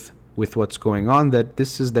truth with what's going on, that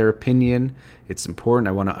this is their opinion. It's important.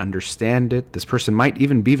 I want to understand it. This person might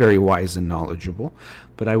even be very wise and knowledgeable,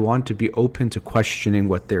 but I want to be open to questioning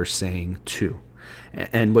what they're saying too.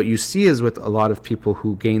 And what you see is with a lot of people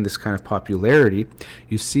who gain this kind of popularity,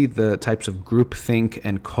 you see the types of groupthink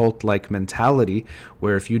and cult-like mentality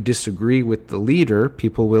where if you disagree with the leader,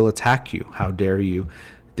 people will attack you. How dare you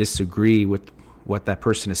disagree with what that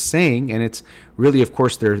person is saying? And it's really, of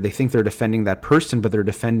course, they think they're defending that person, but they're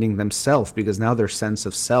defending themselves, because now their sense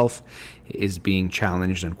of self is being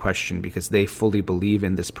challenged and questioned because they fully believe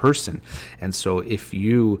in this person. And so if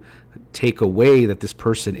you take away that this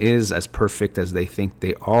person is as perfect as they think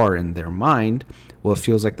they are in their mind, well, it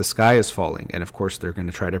feels like the sky is falling. And of course, they're going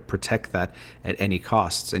to try to protect that at any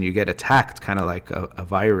costs. And you get attacked kind of like a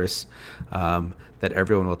virus, that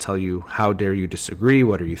everyone will tell you, how dare you disagree?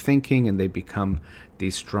 What are you thinking? And they become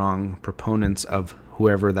these strong proponents of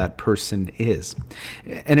whoever that person is.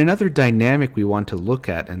 And another dynamic we want to look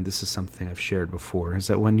at, and this is something I've shared before, is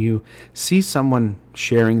that when you see someone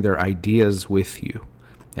sharing their ideas with you,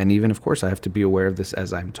 And even, of course, I have to be aware of this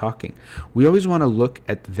as I'm talking. We always want to look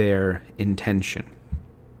at their intention.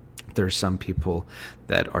 There are some people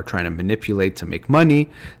that are trying to manipulate to make money.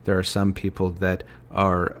 There are some people that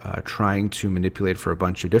are trying to manipulate for a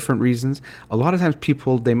bunch of different reasons. A lot of times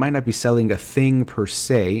people, they might not be selling a thing per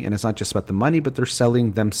se, and it's not just about the money, but they're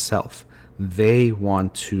selling themselves. They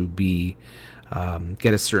want to be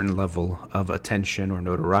get a certain level of attention or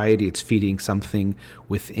notoriety. It's feeding something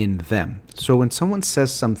within them. So when someone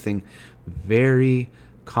says something very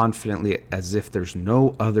confidently as if there's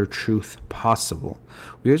no other truth possible,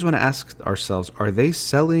 we always want to ask ourselves, are they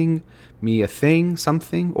selling me a thing,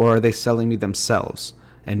 something, or are they selling me themselves?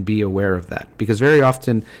 And be aware of that. Because very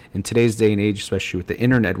often in today's day and age, especially with the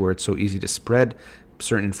internet where it's so easy to spread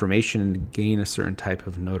certain information and gain a certain type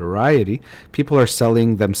of notoriety, people are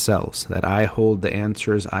selling themselves, that I hold the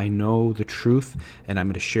answers, I know the truth, and I'm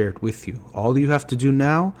going to share it with you. All you have to do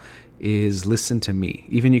now is listen to me.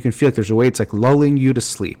 Even you can feel like there's a way it's like lulling you to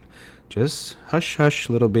sleep. Just hush, hush,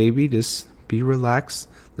 little baby, just be relaxed.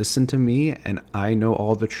 Listen to me, and I know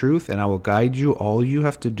all the truth, and I will guide you. All you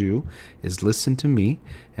have to do is listen to me,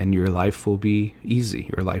 and your life will be easy.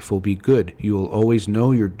 Your life will be good. You will always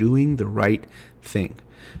know you're doing the right thing.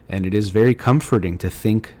 And it is very comforting to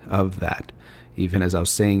think of that. Even as I was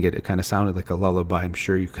saying it, it kind of sounded like a lullaby. I'm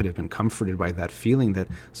sure you could have been comforted by that feeling that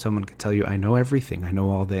someone could tell you, I know everything. I know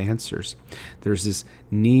all the answers. There's this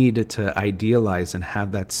need to idealize and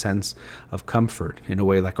have that sense of comfort in a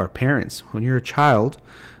way like our parents. When you're a child,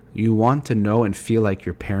 you want to know and feel like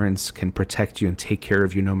your parents can protect you and take care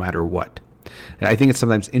of you no matter what. And I think it's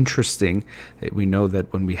sometimes interesting that we know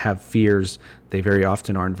that when we have fears, they very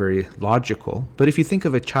often aren't very logical. But if you think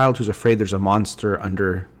of a child who's afraid there's a monster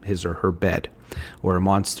under his or her bed, or a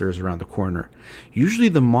monster is around the corner, usually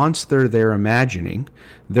the monster they're imagining,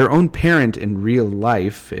 their own parent in real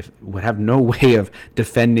life would have no way of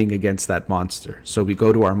defending against that monster. So we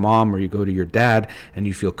go to our mom or you go to your dad and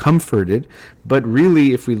you feel comforted. But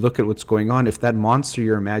really, if we look at what's going on, if that monster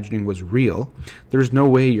you're imagining was real, there's no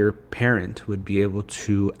way your parent would be able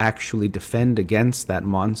to actually defend against that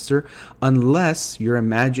monster unless you're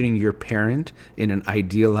imagining your parent in an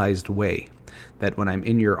idealized way. That when I'm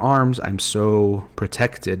in your arms, I'm so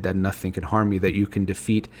protected that nothing can harm me, that you can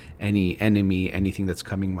defeat any enemy, anything that's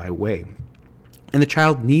coming my way. And the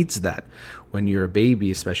child needs that. When you're a baby,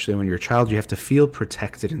 especially when you're a child, you have to feel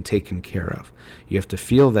protected and taken care of. You have to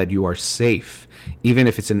feel that you are safe, even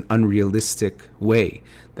if it's an unrealistic way.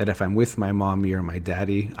 That if I'm with my mommy or my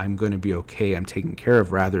daddy, I'm going to be okay, I'm taken care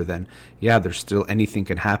of, rather than, yeah, there's still anything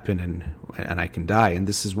can happen and I can die. And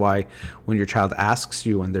this is why when your child asks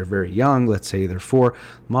you when they're very young, let's say they're 4,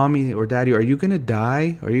 mommy or daddy, are you going to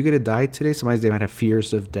die? Are you going to die today? Sometimes they might have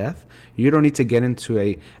fears of death. You don't need to get into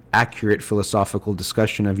a accurate philosophical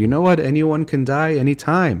discussion of, you know what, anyone can die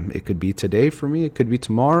anytime. It could be today for me, it could be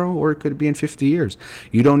tomorrow, or it could be in 50 years.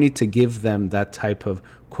 You don't need to give them that type of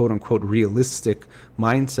quote unquote realistic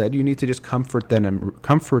mindset. You need to just comfort them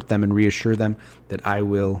and reassure them that I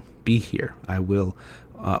will be here. I will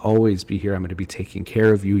always be here. I'm going to be taking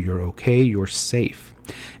care of you. You're okay. You're safe.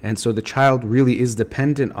 And so the child really is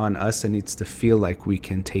dependent on us and needs to feel like we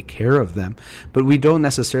can take care of them. But we don't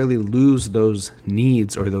necessarily lose those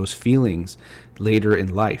needs or those feelings later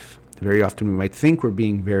in life. Very often we might think we're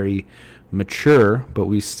being very mature, but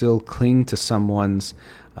we still cling to someone's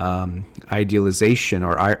idealization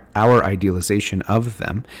or our idealization of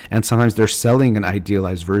them. And sometimes they're selling an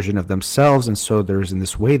idealized version of themselves. And so there's in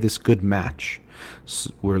this way this good match. So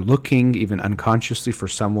we're looking even unconsciously for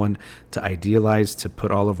someone to idealize, to put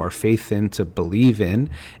all of our faith in, to believe in.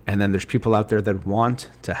 And then there's people out there that want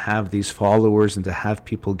to have these followers and to have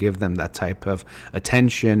people give them that type of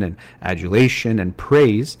attention and adulation and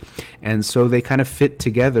praise. And so they kind of fit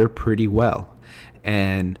together pretty well.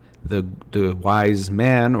 And the wise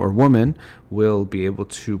man or woman will be able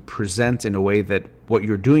to present in a way that what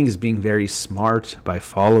you're doing is being very smart by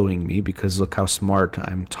following me, because look how smart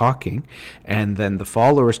I'm talking. And then the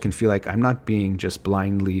followers can feel like I'm not being just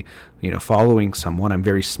blindly, following someone. I'm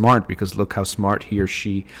very smart because look how smart he or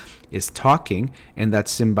she is talking, and that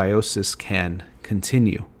symbiosis can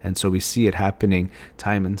continue. And so we see it happening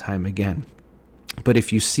time and time again. But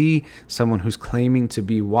if you see someone who's claiming to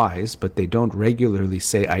be wise, but they don't regularly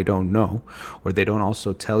say, I don't know, or they don't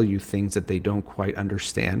also tell you things that they don't quite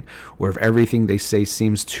understand, or if everything they say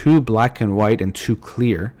seems too black and white and too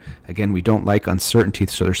clear, again, we don't like uncertainty,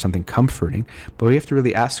 so there's something comforting, but we have to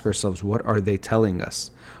really ask ourselves, what are they telling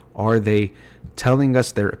us? Are they telling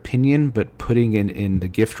us their opinion, but putting in the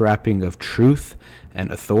gift wrapping of truth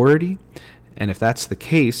and authority? And if that's the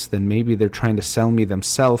case, then maybe they're trying to sell me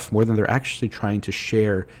themselves more than they're actually trying to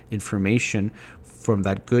share information from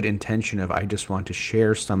that good intention of I just want to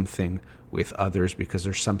share something with others because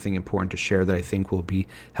there's something important to share that I think will be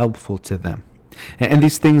helpful to them. And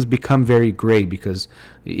these things become very gray because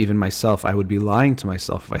even myself, I would be lying to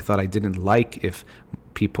myself if I thought I didn't like if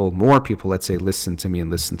more people, let's say, listen to me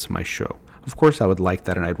and listen to my show. Of course, I would like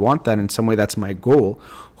that and I'd want that. In some way, that's my goal.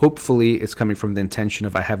 Hopefully, it's coming from the intention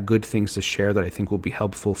of I have good things to share that I think will be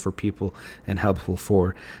helpful for people and helpful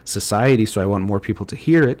for society. So I want more people to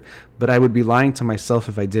hear it. But I would be lying to myself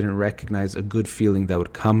if I didn't recognize a good feeling that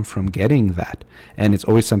would come from getting that. And it's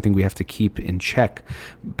always something we have to keep in check.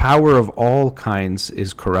 Power of all kinds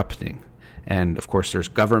is corrupting. And of course, there's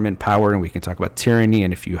government power, and we can talk about tyranny.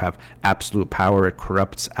 And if you have absolute power, it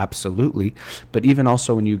corrupts absolutely. But even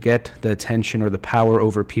also when you get the attention or the power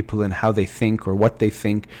over people and how they think or what they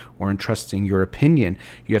think or entrusting your opinion,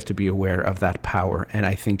 you have to be aware of that power. And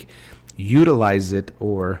I think utilize it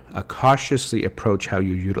or cautiously approach how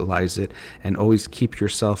you utilize it and always keep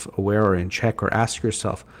yourself aware or in check or ask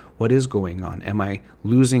yourself, what is going on? Am I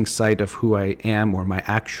losing sight of who I am or my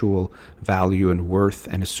actual value and worth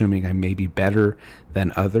and assuming I may be better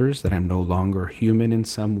than others, that I'm no longer human in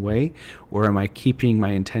some way? Or am I keeping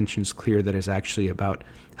my intentions clear that is actually about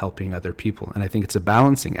helping other people? And I think it's a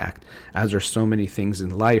balancing act, as there are so many things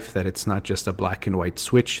in life that it's not just a black and white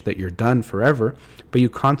switch that you're done forever, but you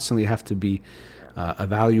constantly have to be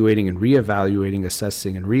evaluating and reevaluating,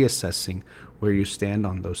 assessing and reassessing where you stand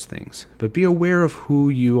on those things. But be aware of who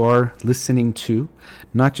you are listening to,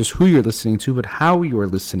 not just who you're listening to, but how you are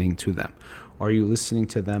listening to them. Are you listening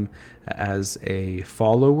to them as a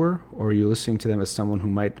follower, or are you listening to them as someone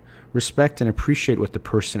who might respect and appreciate what the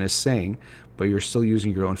person is saying, but you're still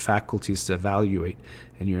using your own faculties to evaluate,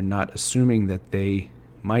 and you're not assuming that they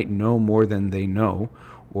might know more than they know,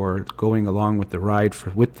 or going along with the ride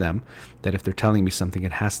with them, that if they're telling me something,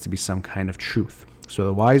 it has to be some kind of truth. So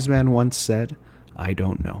the wise man once said, I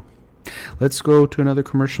don't know. Let's go to another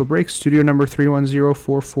commercial break. Studio number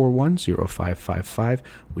 310-441-0555.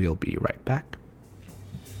 We'll be right back.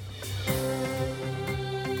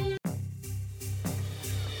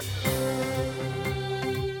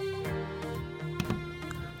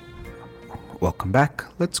 Welcome back.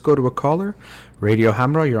 Let's go to a caller. Radio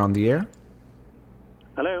Hamra, you're on the air.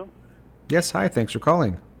 Hello. Yes, hi. Thanks for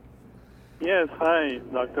calling. Yes, hi,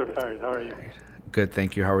 Dr. Farid. How are you? Good,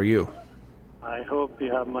 thank you. How are you? I hope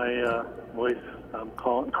you have my voice. I'm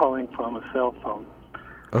calling from a cell phone.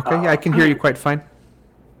 Okay, yeah, I can hear you quite fine.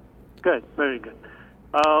 Good, very good.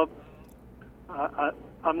 I'm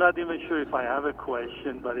not even sure if I have a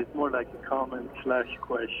question, but it's more like a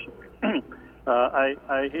comment/question.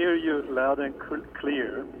 I hear you loud and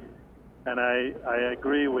clear, and I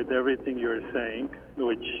agree with everything you're saying,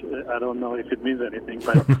 which I don't know if it means anything,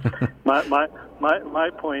 but my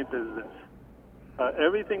point is this.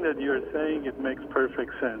 Everything that you're saying, it makes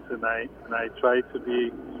perfect sense, and I try to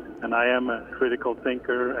be, and I am a critical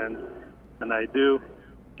thinker, and I do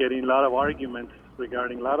get in a lot of arguments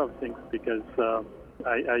regarding a lot of things because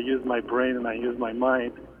I use my brain and I use my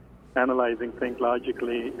mind, analyzing things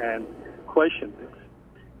logically and question things.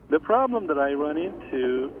 The problem that I run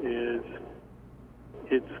into is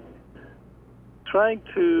it's trying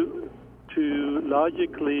to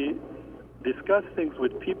logically discuss things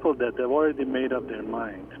with people that have already made up their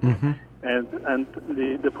mind. Mm-hmm. And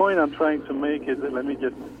the point I'm trying to make is, let me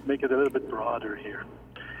just make it a little bit broader here.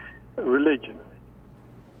 Religion.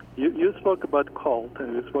 You spoke about cult,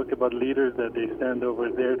 and you spoke about leaders that they stand over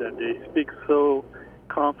there, that they speak so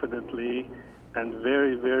confidently and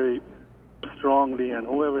very, very strongly, and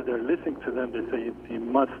whoever they're listening to them, they say he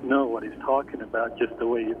must know what he's talking about just the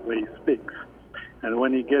way he speaks. And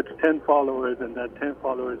when he gets 10 followers, and that 10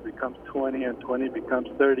 followers becomes 20, and 20 becomes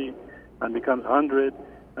 30, and becomes 100,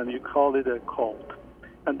 and you call it a cult.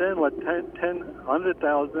 And then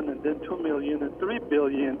 100,000, and then 2 million, and 3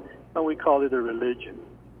 billion, and we call it a religion,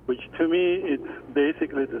 which to me, it's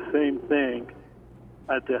basically the same thing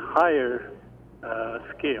at the higher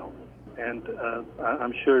scale. And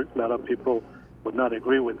I'm sure a lot of people would not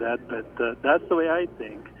agree with that, but that's the way I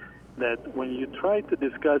think, that when you try to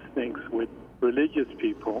discuss things with religious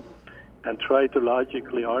people and try to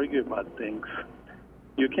logically argue about things,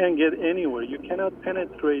 you can't get anywhere. You cannot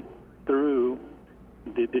penetrate through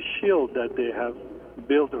the shield that they have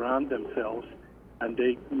built around themselves, and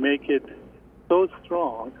they make it so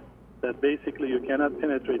strong that basically you cannot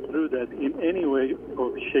penetrate through that in any way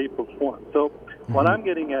or shape or form. So what I'm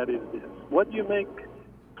getting at is this. What you make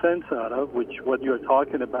sense out of, which what you're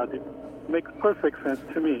talking about, it makes perfect sense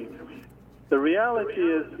to me. The reality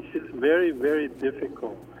is it's very, very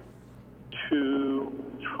difficult to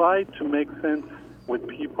try to make sense with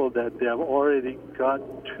people that they have already got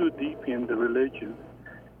too deep in the religion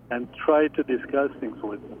and try to discuss things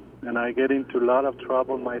with them. And I get into a lot of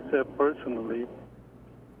trouble myself personally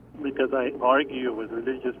because I argue with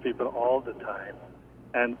religious people all the time.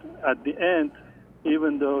 And at the end,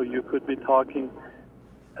 even though you could be talking,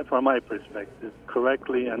 from my perspective,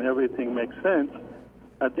 correctly and everything makes sense,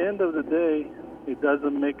 at the end of the day, it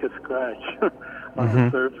doesn't make a scratch on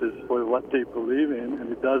the surface for what they believe in,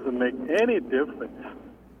 and it doesn't make any difference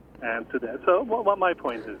to that. So what my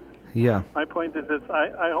point is? Yeah. My point is that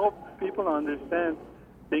I hope people understand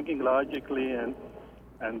thinking logically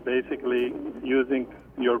and basically using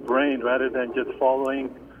your brain rather than just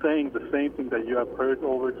saying the same thing that you have heard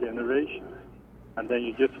over generations. And then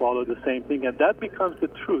you just follow the same thing. And that becomes the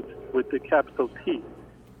truth with the capital T.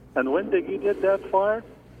 And when they get that far,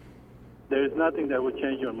 there is nothing that would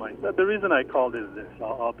change your mind. The reason I called it this,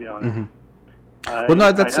 I'll be honest. Well,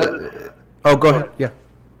 no, that's... oh, go ahead. Yeah.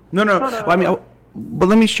 No. Well, I mean, but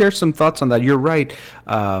let me share some thoughts on that. You're right,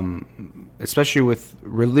 especially with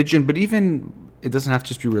religion, but even it doesn't have to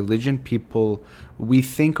just be religion. People, we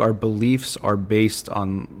think our beliefs are based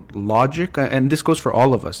on logic, and this goes for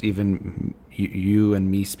all of us. Even you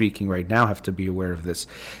and me speaking right now have to be aware of this,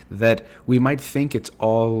 that we might think it's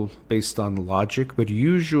all based on logic, but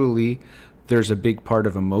usually there's a big part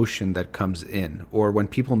of emotion that comes in. Or when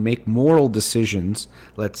people make moral decisions,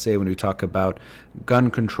 let's say when we talk about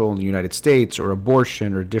gun control in the United States or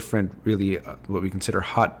abortion or different really what we consider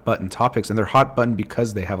hot button topics, and they're hot button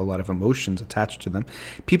because they have a lot of emotions attached to them,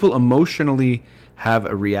 people emotionally have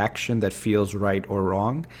a reaction that feels right or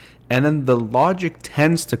wrong, and then the logic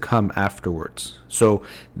tends to come afterwards. So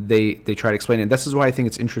they try to explain it. And this is why I think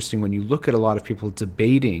it's interesting when you look at a lot of people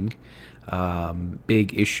debating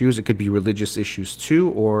big issues. It could be religious issues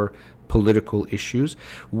too, or political issues.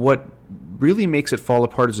 What really makes it fall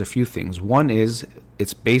apart is a few things. One is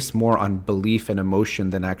it's based more on belief and emotion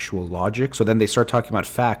than actual logic. So then they start talking about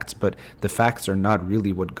facts, but the facts are not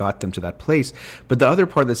really what got them to that place. But the other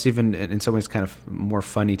part that's even in some ways kind of more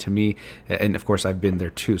funny to me, and of course I've been there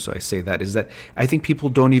too, so I say that, is that I think people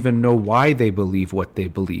don't even know why they believe what they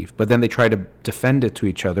believe. But then they try to defend it to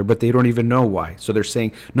each other, but they don't even know why. So they're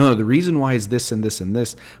saying, no, the reason why is this and this and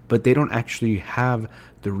this, but they don't actually have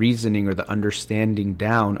the reasoning or the understanding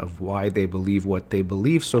down of why they believe what they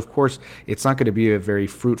believe. So of course, it's not going to be a very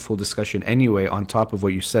fruitful discussion anyway, on top of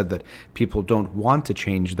what you said, that people don't want to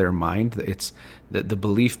change their mind. It's that the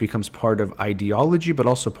belief becomes part of ideology, but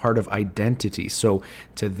also part of identity. So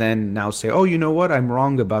to then now say, oh, you know what, I'm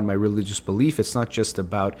wrong about my religious belief, it's not just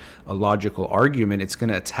about a logical argument, it's going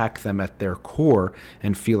to attack them at their core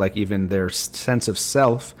and feel like even their sense of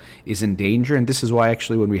self is in danger. And this is why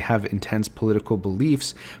actually when we have intense political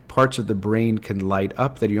beliefs, parts of the brain can light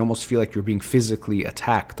up that you almost feel like you're being physically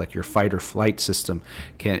attacked, like your fight or flight system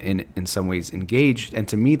can in some ways engage. And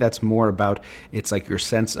to me, that's more about, it's like your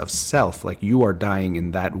sense of self, like you are dying in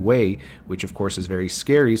that way, which of course is very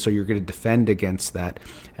scary. So you're going to defend against that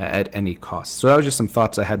at any cost. So that was just some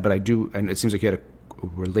thoughts I had, but I do, and it seems like you had a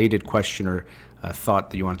related question or a thought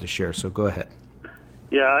that you wanted to share. So go ahead.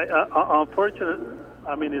 Yeah, unfortunately,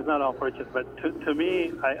 I mean, it's not unfortunate, but to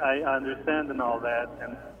me, I understand and all that,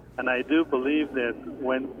 and I do believe that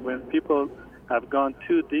when people have gone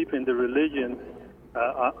too deep into religion,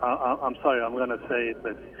 I'm sorry, I'm going to say it,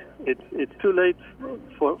 but it's too late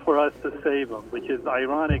for us to save them, which is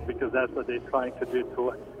ironic because that's what they're trying to do to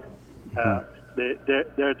us.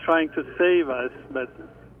 They're trying to save us, but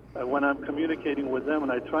when I'm communicating with them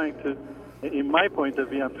and I'm trying to, in my point of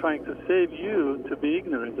view, I'm trying to save you to be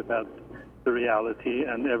ignorant about the reality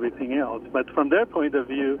and everything else. But from their point of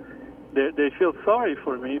view, they feel sorry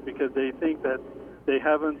for me because they think that they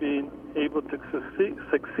haven't been able to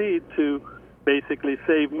succeed to basically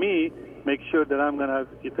save me, make sure that I'm going to have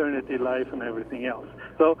eternity life and everything else.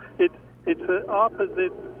 So it's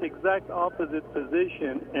an exact opposite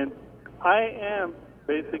position, and I am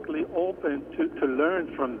basically open to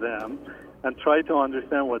learn from them and try to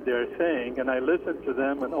understand what they're saying, and I listen to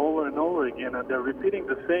them and over again, and they're repeating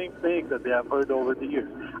the same thing that they have heard over the years.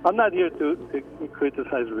 I'm not here to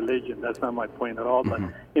criticize religion. That's not my point at all, but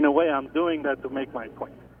in a way I'm doing that to make my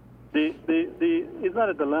point. It's not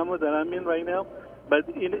a dilemma that I'm in right now, but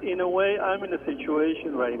in a way I'm in a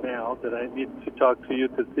situation right now that I need to talk to you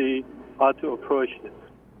to see how to approach this.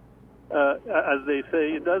 As they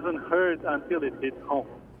say, it doesn't hurt until it hits home.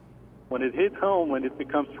 When it hits home, when it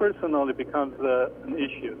becomes personal, it becomes an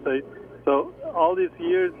issue. So all these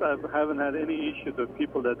years, I haven't had any issues with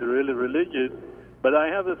people that are really religious, but I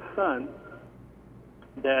have a son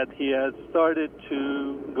that he has started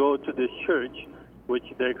to go to this church, which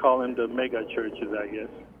they call them the mega churches, I guess.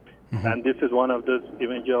 And this is one of those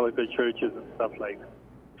evangelical churches and stuff like that.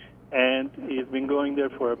 And he's been going there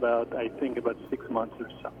for about 6 months or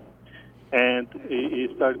so. And he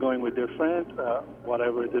started going with their friends,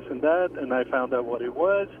 whatever, this and that, and I found out what it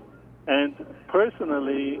was. And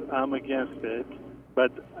personally, I'm against it,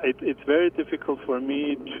 but it's very difficult for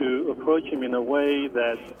me to approach him in a way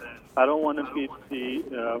that I don't want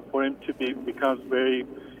for him to becomes very,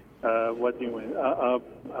 I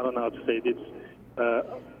don't know how to say this,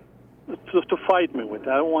 to fight me with.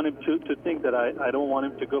 I don't want him to think that I don't want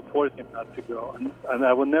him to go, force him not to go, and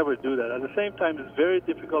I will never do that. At the same time, it's very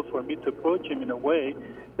difficult for me to approach him in a way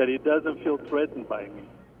that he doesn't feel threatened by me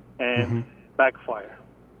and backfire.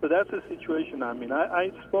 So that's the situation I'm in.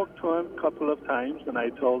 I spoke to him a couple of times, and I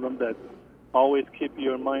told him that always keep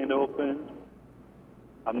your mind open.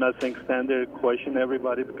 I'm not saying stand there and question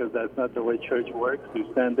everybody, because that's not the way church works.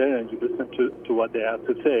 You stand there and you listen to what they have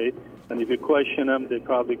to say. And if you question them, they're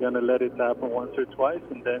probably going to let it happen once or twice,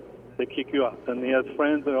 and then they kick you out. And he has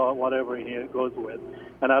friends or whatever he goes with.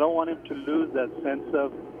 And I don't want him to lose that sense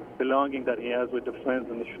of belonging that he has with the friends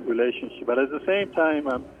and the relationship. But at the same time,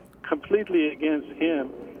 I'm completely against him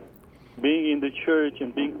being in the church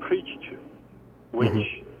and being preached to,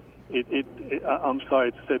 which I'm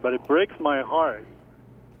sorry to say, but it breaks my heart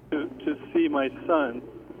to see my son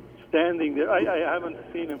standing there. I haven't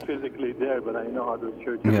seen him physically there, but I know how those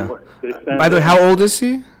churches work. By the way, how old is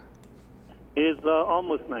he? He's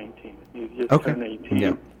almost 19. He's just turned 18.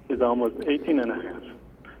 Yeah. He's almost 18 and a half.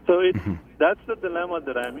 So that's the dilemma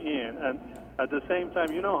that I'm in. And at the same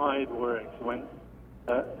time, you know how it works. When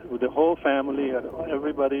with the whole family,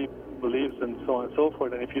 everybody believes and so on and so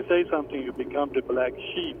forth. And if you say something, you become the black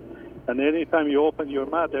sheep. And anytime you open your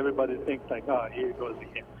mouth, everybody thinks like, here it goes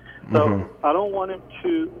again. So I don't want him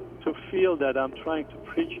to feel that I'm trying to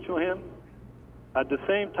preach to him. At the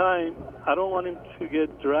same time, I don't want him to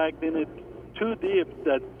get dragged in it too deep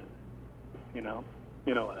that, you know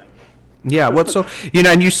what I mean. Yeah, well, so,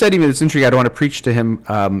 and you said even it's interesting, I don't want to preach to him,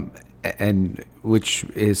 and which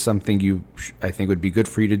is something I think would be good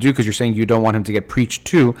for you to do, because you're saying you don't want him to get preached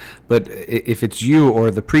to, but if it's you or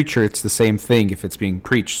the preacher, it's the same thing if it's being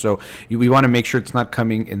preached. So we want to make sure it's not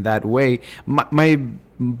coming in that way. My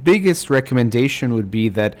biggest recommendation would be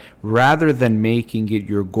that rather than making it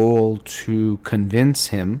your goal to convince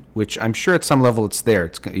him, which I'm sure at some level it's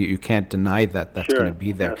there, you can't deny that's going to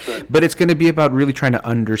be there, right. But it's going to be about really trying to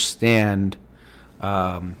understand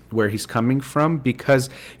where he's coming from,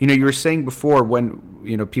 because you were saying before, when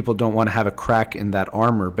people don't want to have a crack in that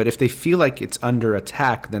armor, but if they feel like it's under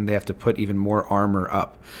attack, then they have to put even more armor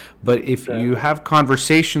up. But if you have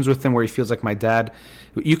conversations with him where he feels like, my dad,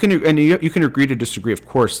 you can agree to disagree, of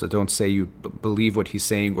course. So don't say you believe what he's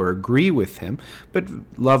saying or agree with him, but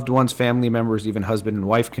loved ones, family members, even husband and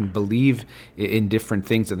wife can believe in different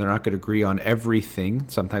things, and they're not going to agree on everything.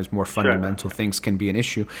 Sometimes more fundamental things can be an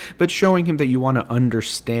issue, but showing him that you want to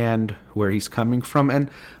understand where he's coming from.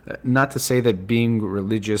 And not to say that being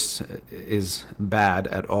religious is bad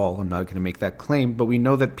at all. I'm not going to make that claim, but we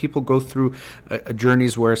know that people go through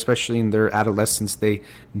journeys where, especially in their adolescence, they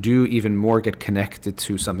do even more get connected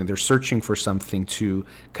to something. They're searching for something to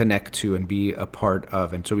connect to and be a part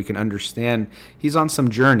of. And so we can understand he's on some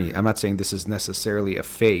journey. I'm not saying this is necessarily a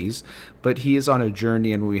phase, but he is on a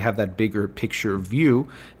journey, and we have that bigger picture view.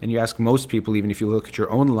 And you ask most people, even if you look at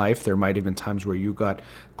your own life, there might have been times where you got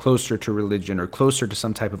closer to religion or closer to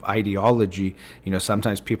some type of ideology.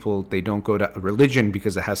 Sometimes people, they don't go to religion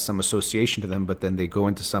because it has some association to them, but then they go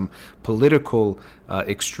into some political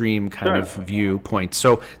extreme kind of viewpoint.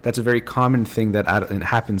 So that's a very common thing that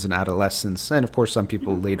happens in adolescence, and of course some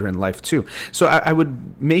people later in life too. So I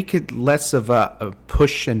would make it less of a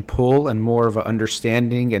push and pull and more of an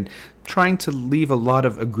understanding, and trying to leave a lot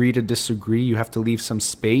of agree to disagree. You have to leave some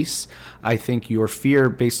space. I think your fear,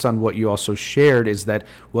 based on what you also shared, is that,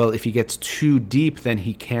 well, if he gets too deep, then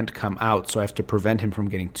he can't come out. So I have to prevent him from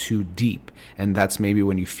getting too deep. And that's maybe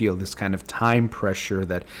when you feel this kind of time pressure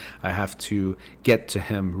that I have to get to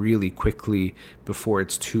him really quickly before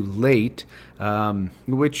it's too late,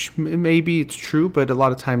 which maybe it's true, but a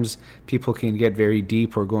lot of times people can get very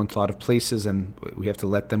deep or go into a lot of places, and we have to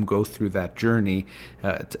let them go through that journey.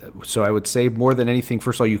 So I would say, more than anything,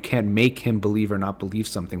 first of all, you can't make him believe or not believe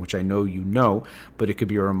something, which I know but it could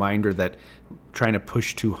be a reminder that trying to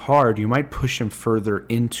push too hard, you might push him further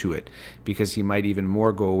into it, because he might even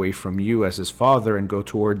more go away from you as his father and go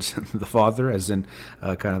towards the Father, as in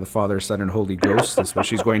kind of the Father, Son, and Holy Ghost,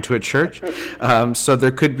 especially he's going to a church. So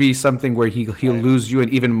there could be something where he'll lose you, and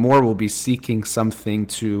even more will be seeking something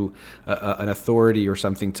to an authority or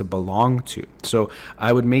something to belong to. So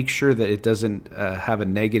I would make sure that it doesn't have a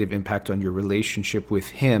negative impact on your relationship with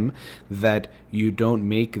him, that you don't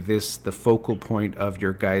make this the focal point of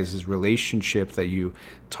your guys' relationship, that you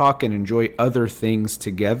talk and enjoy other things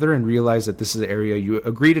together and realize that this is an area you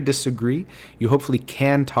agree to disagree. You hopefully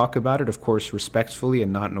can talk about it, of course, respectfully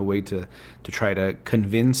and not in a way to try to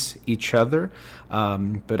convince each other.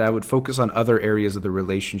 But I would focus on other areas of the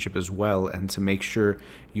relationship as well, and to make sure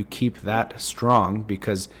you keep that strong,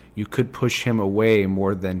 because you could push him away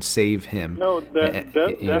more than save him. No,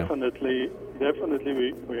 definitely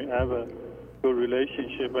we have a good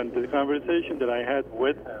relationship, and the conversation that I had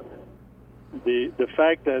with him, the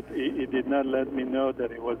fact that he did not let me know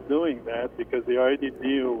that he was doing that, because he already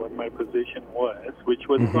knew what my position was, which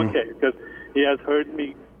was okay, because he has heard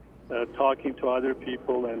me talking to other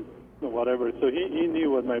people and whatever, so he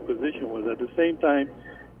knew what my position was. At the same time,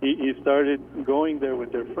 he started going there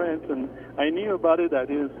with their friends, and I knew about it. I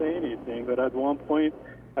didn't say anything, but at one point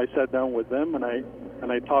I sat down with them and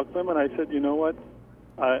I talked to them, and I said, you know what?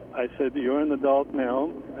 I said, you're an adult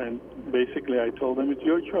now, and basically I told them it's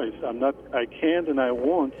your choice. I can't and I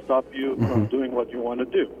won't stop you from doing what you want to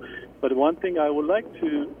do. But one thing I would like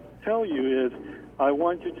to tell you is I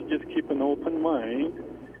want you to just keep an open mind,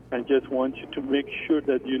 and just want you to make sure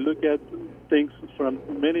that you look at things from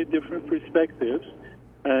many different perspectives,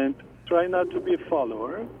 and try not to be a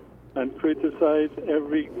follower and criticize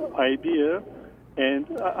every idea. And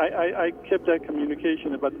I kept that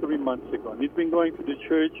communication about 3 months ago. And he's been going to the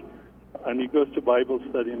church, and he goes to Bible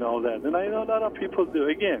study and all that. And I know a lot of people do.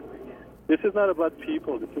 Again, this is not about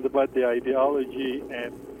people. This is about the ideology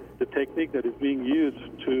and the technique that is being used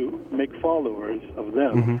to make followers of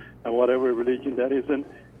them, and whatever religion that is. And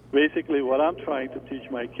basically what I'm trying to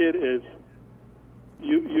teach my kid is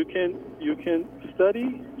you can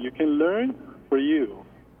study, you can learn for you.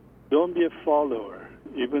 Don't be a follower.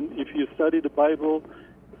 Even if you study the Bible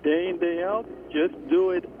day in, day out, just do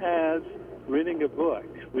it as reading a book,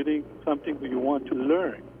 reading something you want to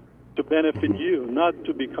learn to benefit you, not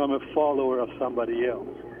to become a follower of somebody else.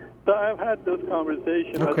 So I've had those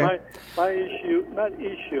conversations, but my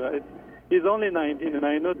issue, he's only 19, and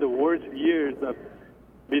I know the worst years of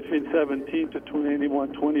between 17 to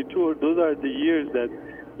 21, 22, those are the years that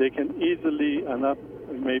they can easily,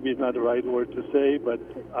 maybe it's not the right word to say, but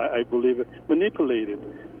I believe it, manipulated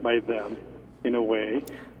by them in a way.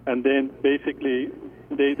 And then basically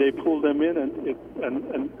they pull them in,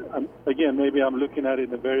 and again, maybe I'm looking at it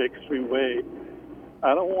in a very extreme way.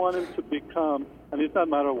 I don't want him to become, and it's not a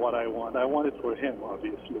matter of what I want it for him,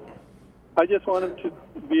 obviously. I just want him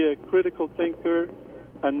to be a critical thinker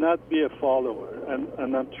and not be a follower.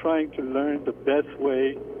 And I'm trying to learn the best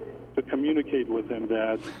way to communicate with him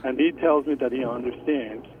that, and he tells me that he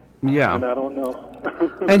understands. Yeah. And I don't know.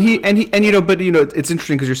 and he but it's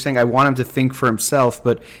interesting because you're saying I want him to think for himself,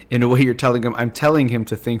 but in a way you're telling him I'm telling him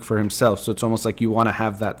to think for himself. So it's almost like you want to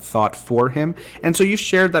have that thought for him. And so you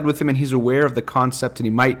shared that with him, and he's aware of the concept, and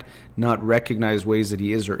he might not recognize ways that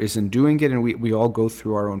he is or isn't doing it, and we all go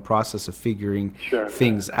through our own process of figuring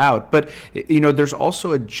things out. But there's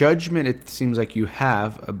also a judgment, it seems like you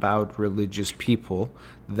have, about religious people,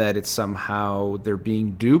 that it's somehow they're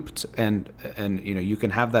being duped, and you can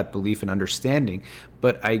have that belief and understanding,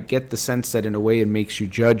 but I get the sense that in a way it makes you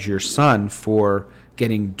judge your son for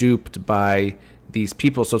getting duped by these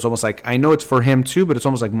people. So it's almost like, I know it's for him too, but it's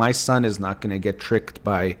almost like my son is not going to get tricked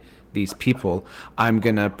by these people. I'm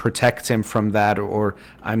going to protect him from that, or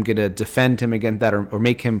I'm going to defend him against that, or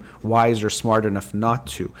make him wise or smart enough not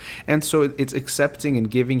to. And so it's accepting and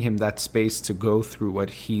giving him that space to go through what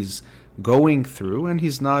he's going through, and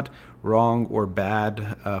he's not wrong or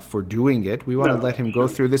bad for doing it. We want to let him go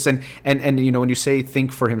through this, and when you say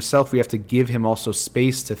think for himself, we have to give him also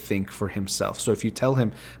space to think for himself. So if you tell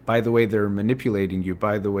him, by the way, they're manipulating you,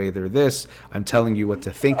 by the way, they're this, I'm telling you what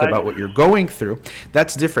to think about what you're going through,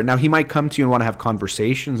 that's different. Now he might come to you and want to have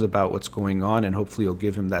conversations about what's going on, and hopefully you'll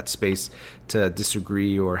give him that space to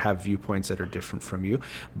disagree or have viewpoints that are different from you.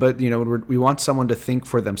 But we want someone to think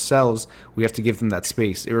for themselves. We have to give them that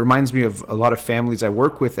space. It reminds me of a lot of families I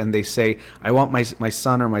work with, and they say, I want my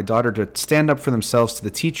son or my daughter to stand up for themselves to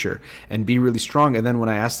the teacher and be really strong. And then when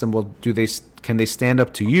I ask them, well, do they can they stand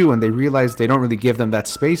up to you? And they realize they don't really give them that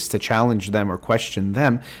space to challenge them or question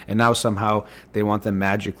them. And now somehow they want them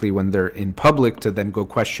magically, when they're in public, to then go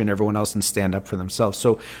question everyone else and stand up for themselves.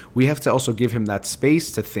 So we have to also give him that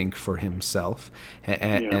space to think for himself.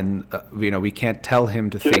 And we can't tell him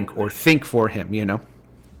to think or think for him,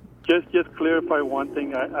 Just clarify one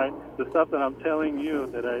thing. The stuff that I'm telling you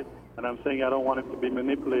and I'm saying I don't want him to be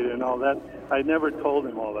manipulated and all that, I never told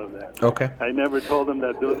him all of that. Okay. I never told him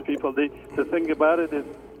that those people, the thing about it is,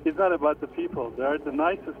 it's not about the people. They are the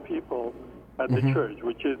nicest people at the church,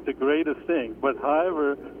 which is the greatest thing. But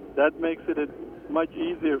however, that makes it much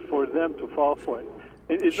easier for them to fall for it.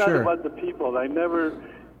 It's not about the people. I never...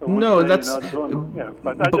 No, that's. But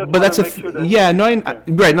that's right. No,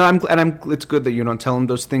 it's good that you don't tell them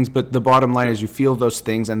those things. But the bottom line is, you feel those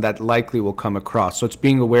things, and that likely will come across. So it's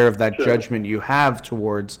being aware of that judgment you have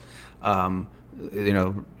towards,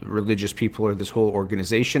 religious people or this whole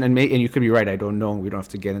organization. And you could be right. I don't know. We don't have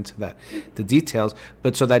to get into the details.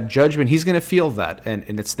 But so that judgment, he's going to feel that,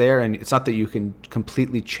 and it's there. And it's not that you can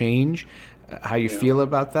completely change how you feel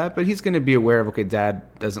about that, but he's going to be aware of, okay, dad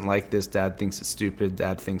doesn't like this, dad thinks it's stupid,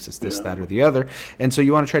 dad thinks it's this, that, or the other. And so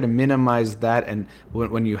you want to try to minimize that. And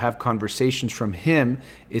when you have conversations from him,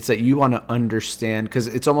 it's that you want to understand, because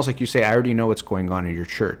it's almost like you say, I already know what's going on in your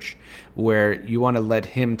church, where you want to let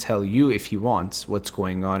him tell you, if he wants, what's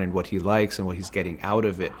going on and what he likes and what he's getting out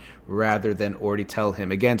of it, rather than already tell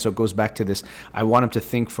him. Again, so it goes back to this, I want him to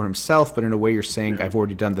think for himself, but in a way you're saying, I've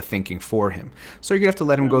already done the thinking for him. So you're going to have to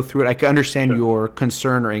let him go through it. I can understand your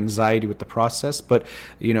concern or anxiety with the process, but,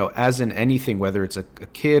 as in anything, whether it's a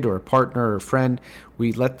kid or a partner or a friend,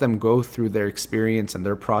 we let them go through their experience and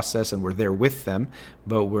their process, and we're there with them,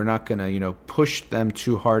 but we're not going to, push them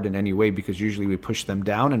too hard in any way, because usually we push them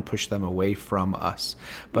down and push them away from us.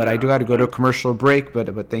 But I do have to go to a commercial break, but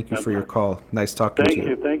thank you for your call. Nice talking to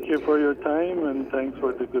you. Thank you for your time, and thanks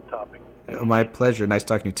for the good topic. My pleasure. Nice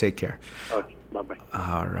talking to you. Take care. Okay, bye-bye.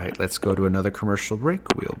 All right, let's go to another commercial break.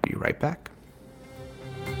 We'll be right back.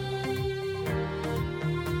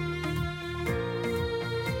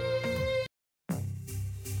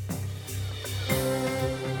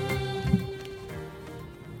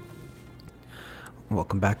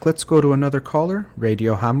 Welcome back. Let's go to another caller.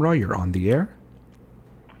 Radio Hamra, you're on the air.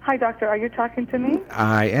 Hi, doctor. Are you talking to me?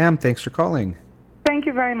 I am. Thanks for calling. Thank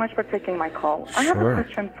you very much for taking my call. I have a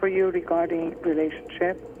question for you regarding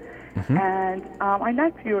relationship, and I'd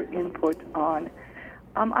like your input on.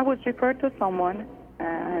 I was referred to someone,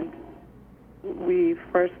 and we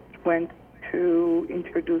first went to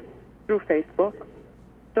introduce through Facebook.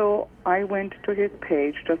 So I went to his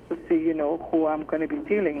page just to see, who I'm going to be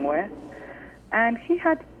dealing with. And he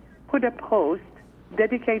had put a post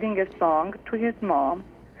dedicating a song to his mom,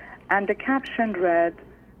 and the caption read,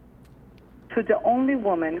 "To the only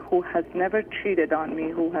woman who has never cheated on me,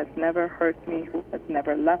 who has never hurt me, who has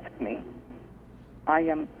never left me, I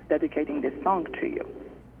am dedicating this song to you."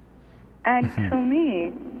 And to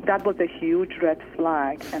me, that was a huge red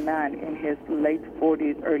flag. A man in his late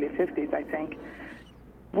 40s, early 50s, I think,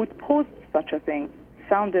 would post such a thing.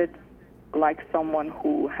 Sounded like someone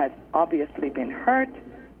who has obviously been hurt,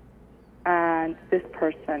 and this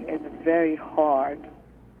person is very hard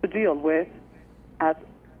to deal with as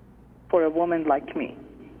for a woman like me.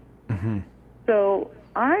 So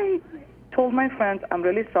I told my friends, I'm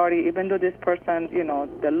really sorry, even though this person,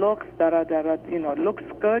 the looks, looks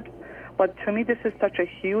good, but to me this is such a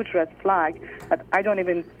huge red flag that I don't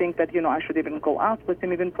even think that, I should even go out with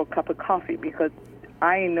him even for a cup of coffee, because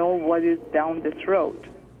I know what is down this road.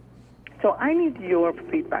 So I need your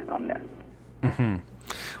feedback on this.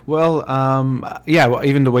 Well,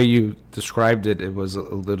 even the way you described it, it was a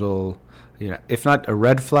little, if not a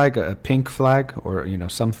red flag, a pink flag, or,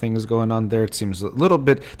 some things going on there. It seems a little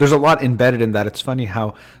bit, there's a lot embedded in that. It's funny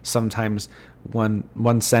how sometimes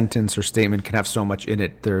one sentence or statement can have so much in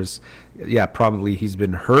it. There's, probably he's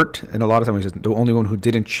been hurt. And a lot of times he says, the only one who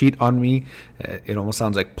didn't cheat on me. It almost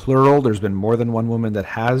sounds like plural. There's been more than one woman that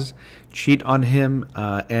has cheated on him.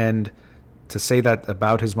 And to say that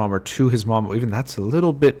about his mom or to his mom, even that's a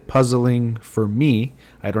little bit puzzling for me.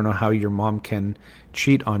 I don't know how your mom can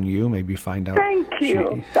cheat on you. Maybe find out. Thank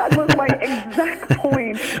you. That was my exact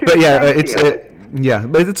point. But it's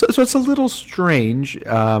a little strange.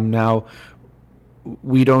 Now,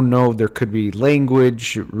 we don't know. There could be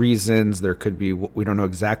language reasons. There could be, we don't know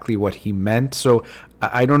exactly what he meant. So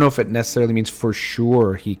I don't know if it necessarily means for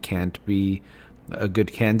sure he can't be a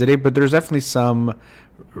good candidate, but there's definitely some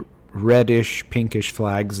reddish, pinkish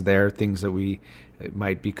flags there, things that we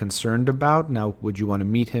might be concerned about. Now, would you want to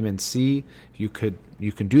meet him and see? You could,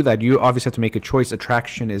 you can do that. You obviously have to make a choice.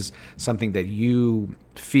 Attraction is something that you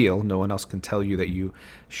feel. No one else can tell you that you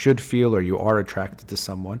should feel or you are attracted to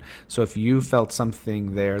someone. So if you felt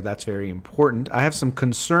something there, that's very important. I have some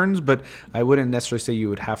concerns, but I wouldn't necessarily say you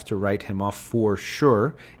would have to write him off for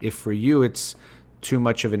sure. If for you it's too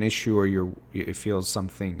much of an issue or it feels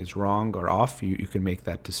something is wrong or off, you can make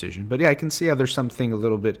that decision. But yeah, I can see how there's something a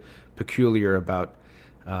little bit peculiar about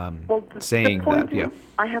saying that. Yeah.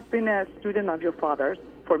 I have been a student of your father's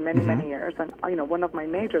for many, many years, and one of my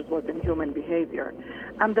majors was in human behavior.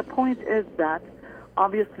 And the point is that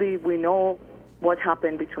obviously we know what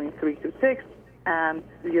happened between 3 to 6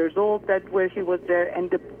 years old, that where he was there.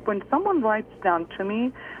 And when someone writes down to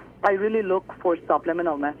me, I really look for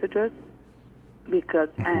subliminal messages because,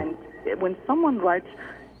 and when someone writes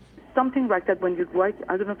something like that, when you write,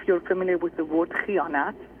 I don't know if you're familiar with the word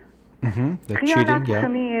khiyanat. The cheating, to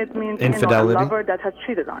me, it means infidelity. A lover that has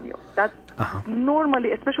cheated on you. That's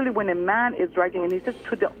normally, especially when a man is writing and he says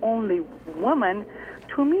to the only woman,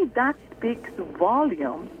 to me that speaks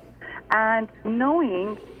volumes. And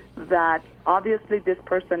knowing that obviously this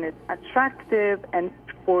person is attractive, and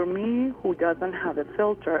for me who doesn't have a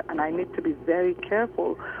filter, and I need to be very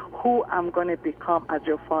careful who I'm going to become, as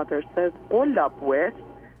your father says, "Olab with,"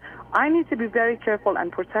 I need to be very careful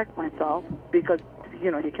and protect myself because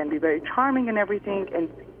he can be very charming and everything and,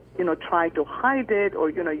 try to hide it or,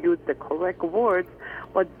 use the correct words.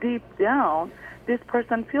 But deep down, this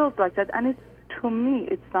person feels like that. And to me,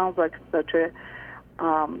 it sounds like such a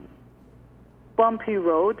bumpy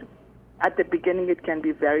road. At the beginning, it can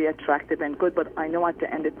be very attractive and good, but I know at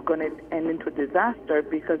the end it's going to end into disaster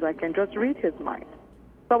because I can just read his mind.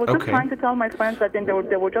 So I was just trying to tell my friends that they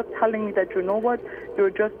were just telling me that, you're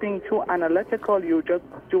just being too analytical, you're just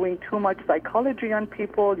doing too much psychology on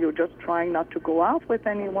people, you're just trying not to go out with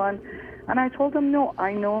anyone. And I told them, no,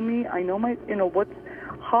 I know me, I know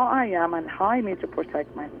how I am and how I need to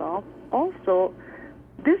protect myself. Also,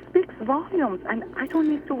 this speaks volumes, and I don't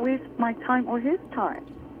need to waste my time or his time.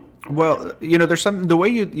 Well, there's something, the way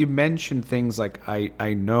you mention things like,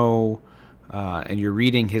 I know, and you're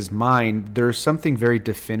reading his mind, there's something very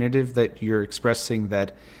definitive that you're expressing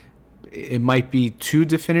that it might be too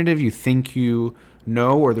definitive. You think you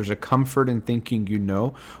know, or there's a comfort in thinking you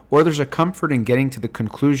know, or there's a comfort in getting to the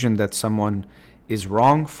conclusion that someone is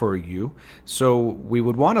wrong for you. So we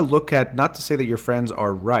would want to look at, not to say that your friends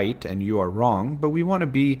are right and you are wrong, but we want to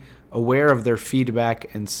be aware of their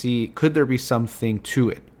feedback and see, could there be something to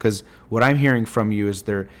it? Because what I'm hearing from you is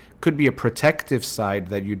there could be a protective side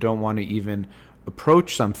that you don't want to even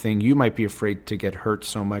approach something. You might be afraid to get hurt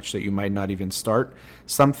so much that you might not even start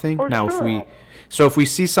something. Now, if we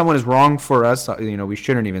see someone is wrong for us, we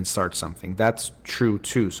shouldn't even start something. That's true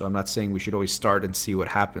too. So I'm not saying we should always start and see what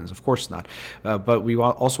happens. Of course not. But we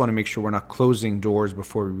also want to make sure we're not closing doors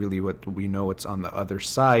before we know what's on the other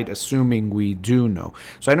side, assuming we do know.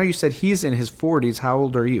 So I know you said he's in his 40s. How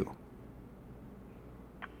old are you?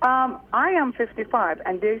 I am 55,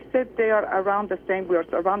 and they said they are around the same. We are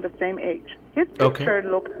around the same age. His picture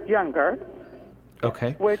looks younger.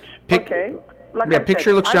 Okay.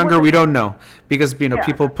 Picture looks younger. We don't know because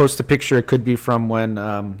people post a picture. It could be from when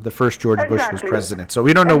the first George Bush was president. So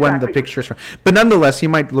we don't know when the picture's from. But nonetheless, he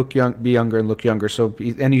might be younger and look younger. So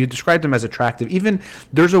and you described him as attractive. Even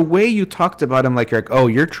there's a way you talked about him, like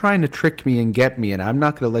you're trying to trick me and get me, and I'm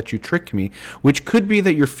not going to let you trick me. Which could be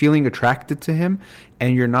that you're feeling attracted to him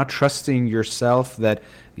and you're not trusting yourself. That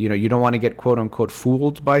you don't want to get quote unquote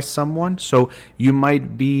fooled by someone. So you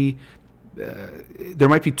might be. There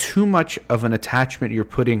might be too much of an attachment you're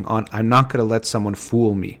putting on, I'm not going to let someone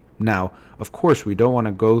fool me. Now, of course, we don't want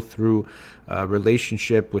to go through a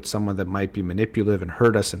relationship with someone that might be manipulative and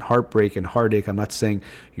hurt us and heartbreak and heartache. I'm not saying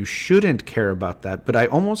you shouldn't care about that, but I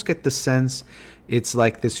almost get the sense it's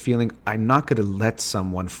like this feeling, I'm not going to let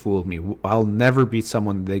someone fool me. I'll never be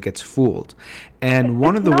someone that gets fooled. And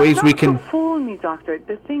one of the ways we can... fool me, doctor.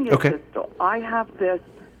 The thing is this, though. I have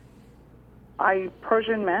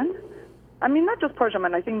Persian men, I mean, not just Persian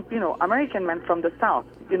men, I think, American men from the South,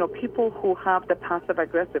 people who have the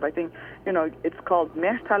passive-aggressive. I think, it's called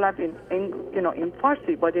mehtalab in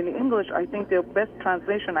Farsi, but in English, I think the best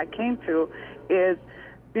translation I came to is,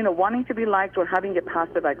 wanting to be liked or having a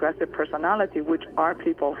passive-aggressive personality, which our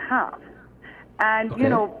people have. And,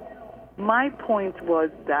 my point was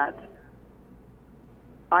that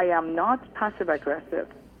I am not passive-aggressive,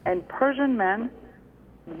 and Persian men,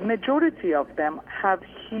 majority of them have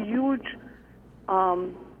huge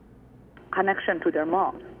connection to their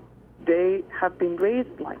moms. They have been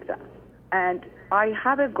raised like that. And I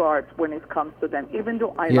have a guard when it comes to them. Even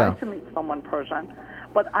though I like to meet someone Persian,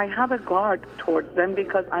 but I have a guard towards them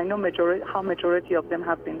because I know how majority of them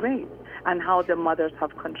have been raised and how the mothers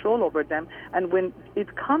have control over them. And when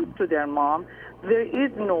it comes to their mom, there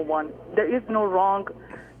is no wrong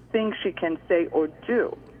thing she can say or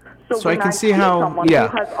do. So I when can I see how, someone who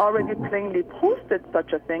has already plainly posted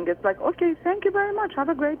such a thing, it's like, okay, thank you very much. Have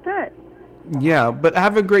a great day. Yeah, but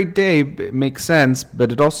have a great day makes sense,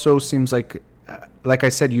 but it also seems like I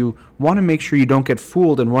said, you want to make sure you don't get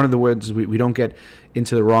fooled, and one of the ways we don't get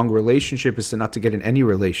into the wrong relationship is to not to get in any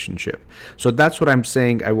relationship. So that's what I'm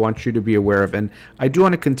saying I want you to be aware of. And I do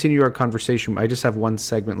want to continue our conversation. I just have one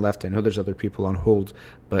segment left. I know there's other people on hold,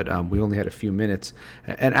 but we only had a few minutes.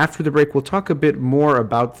 And after the break, we'll talk a bit more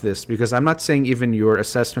about this, because I'm not saying even your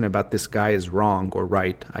assessment about this guy is wrong or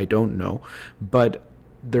right. I don't know. But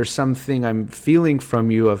there's something I'm feeling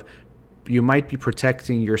from you of you might be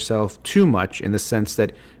protecting yourself too much, in the sense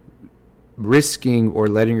that risking or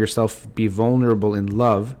letting yourself be vulnerable in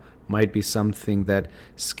love might be something that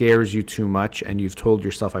scares you too much, and you've told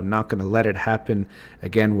yourself, I'm not going to let it happen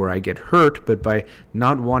again where I get hurt. But by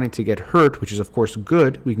not wanting to get hurt, which is of course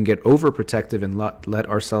good, we can get overprotective and let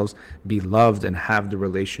ourselves be loved and have the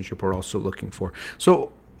relationship we're also looking for.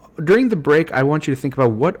 So during the break, I want you to think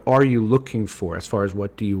about, what are you looking for as far as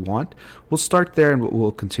what do you want? We'll start there and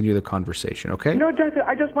we'll continue the conversation, okay? No, Jesse,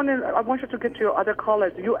 I want you to get to your other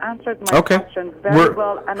callers. You answered my question very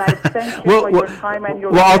well, and I thank you for your time and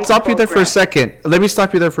your I'll stop you there for a second. Let me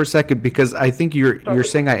stop you there for a second, because I think you're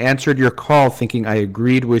saying I answered your call thinking I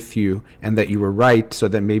agreed with you and that you were right, so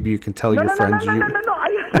that maybe you can tell your friends. No.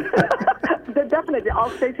 Definitely, I'll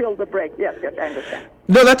stay till the break. Yes, I understand.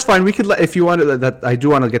 No, that's fine. We could, if you want to. That I do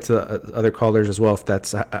want to get to the other callers as well, if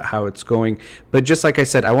that's how it's going. But just like I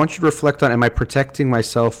said, I want you to reflect on: am I protecting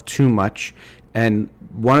myself too much? And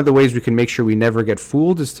one of the ways we can make sure we never get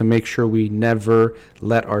fooled is to make sure we never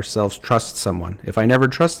let ourselves trust someone. If I never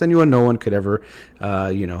trust anyone, no one could ever,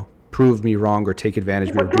 prove me wrong or take advantage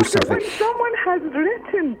of me or do something. When someone has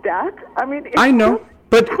written that, I mean, I know.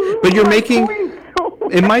 But you're making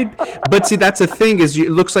it might. But see, that's the thing, is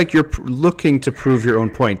it looks like you're looking to prove your own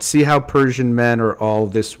point. See how Persian men are all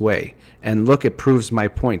this way, and look, it proves my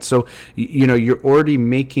point. So you're already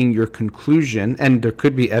making your conclusion, and there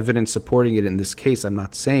could be evidence supporting it in this case. I'm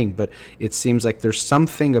not saying, but it seems like there's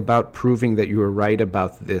something about proving that you were right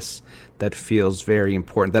about this that feels very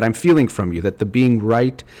important, that I'm feeling from you, that the being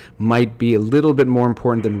right might be a little bit more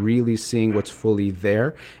important than really seeing what's fully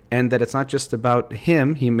there, and that it's not just about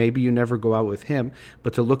him. Maybe you never go out with him,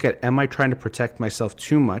 but to look at, am I trying to protect myself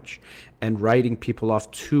too much and writing people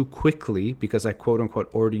off too quickly because I quote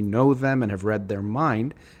unquote already know them and have read their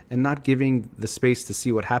mind, and not giving the space to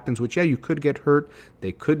see what happens, which, you could get hurt.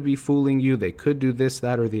 They could be fooling you. They could do this,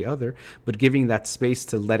 that, or the other, but giving that space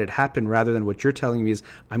to let it happen, rather than what you're telling me is,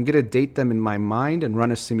 I'm going to date them in my mind and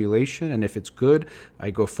run a simulation. And if it's good,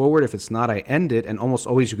 I go forward. If it's not, I end it. And almost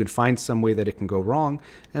always you can find some way that it can go wrong,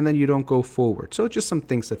 and then you don't go forward. So just some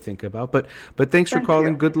things to think about. But thanks for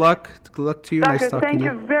calling. Good luck. Good luck to you. Doctor, nice talking to you.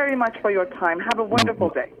 Thank you very much for your time. Have a wonderful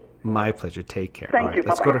day. My pleasure. Take care. Thank you.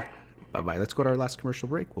 Bye-bye. Bye-bye. Let's go to our last commercial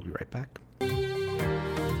break. We'll be right back.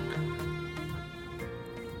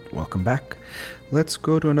 Welcome back. Let's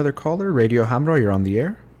go to another caller. Radio Hamra, you're on the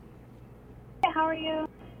air. Hey, how are you?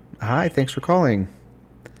 Hi, thanks for calling.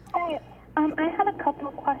 Hi. I had a couple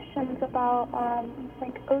of questions about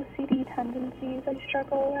OCD tendencies I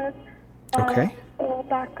struggle with. Okay. So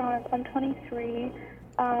background, I'm 23,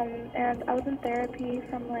 and I was in therapy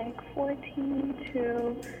from 14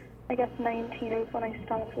 to I guess 19 is when I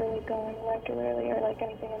stopped really going regularly or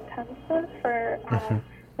anything intensive for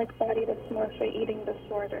body dysmorphia, eating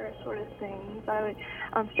disorder sort of things. I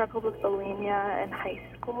struggled with bulimia in high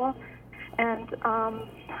school, and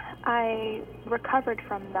I recovered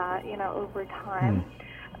from that, over time.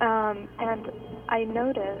 And I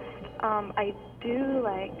noticed I do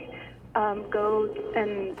go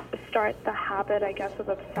and start the habit, I guess, of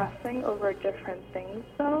obsessing over different things,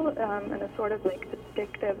 though, in a sort of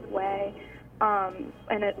addictive way.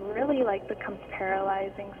 And it really becomes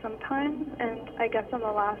paralyzing sometimes. And I guess in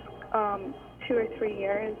the last 2 or 3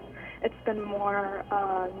 years, it's been more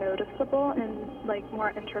noticeable in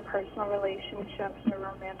more interpersonal relationships or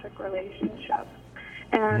romantic relationships.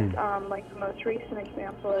 And the most recent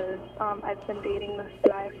example is I've been dating this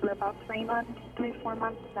guy for about 4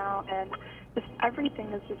 months now, and just everything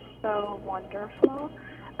is just so wonderful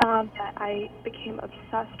that I became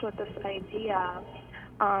obsessed with this idea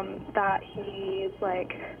that he's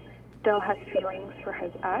still has feelings for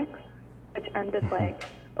his ex, which ended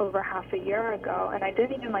over half a year ago, and I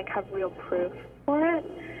didn't even have real proof for it.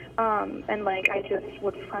 And I just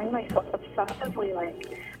would find myself obsessively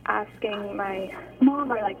asking my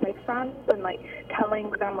mom or like my friends and like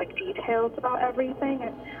telling them like details about everything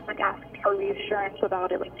and like asking for reassurance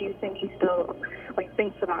about it. Like, do you think he still like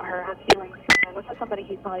thinks about her, has feelings for her? This is somebody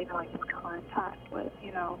he's not even like in contact with,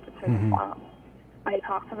 you know, because I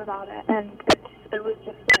talked to him about it, and it was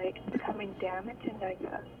just like becoming damaging, I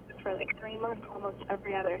guess, for like 3 months. Almost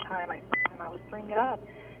every other time I saw him, I would bring it up,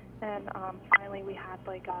 and finally we had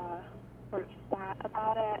like a sort of spat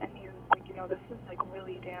about it, and he was like, you know, this is like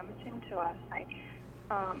really damaging to us.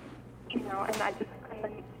 You know, and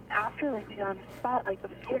then after like we got on the spot, like the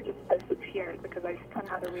fear just disappeared because I just kind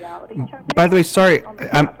of had a reality check. By the way, sorry,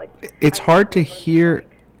 it's hard to hear.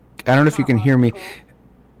 I don't know if you can hear me.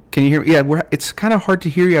 Can you hear me? Yeah, it's kind of hard to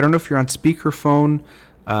hear you. I don't know if you're on speakerphone.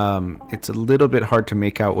 It's a little bit hard to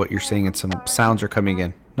make out what you're saying, and some sounds are coming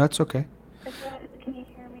in. No, it's okay. Can you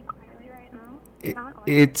hear me clearly right now?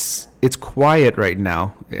 It's quiet right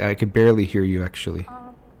now. I can barely hear you, actually.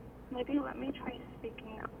 Maybe let me try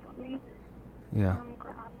speaking up. Let me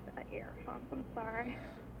grab the earphones. I'm sorry.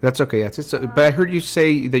 That's okay. But I heard you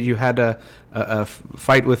say that you had a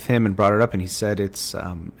fight with him and brought it up, and he said it's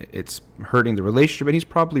hurting the relationship, and he's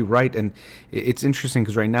probably right. And it's interesting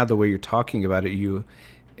because right now the way you're talking about it, you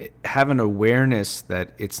have an awareness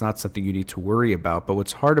that it's not something you need to worry about. But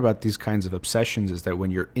what's hard about these kinds of obsessions is that when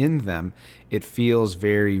you're in them, it feels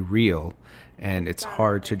very real. And it's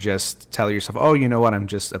hard to just tell yourself, oh, you know what, I'm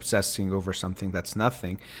just obsessing over something that's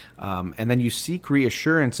nothing. And then you seek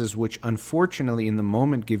reassurances, which unfortunately in the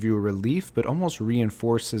moment give you a relief, but almost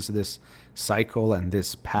reinforces this cycle and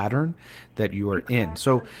this pattern that you are in.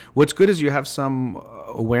 So what's good is you have some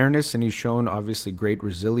awareness, and you've shown obviously great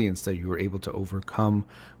resilience that you were able to overcome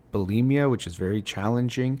bulimia, which is very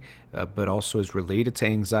challenging, but also is related to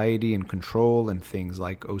anxiety and control and things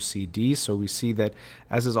like OCD. So we see that,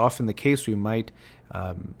 as is often the case, we might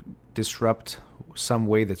disrupt some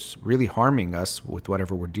way that's really harming us with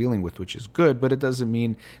whatever we're dealing with, which is good, but it doesn't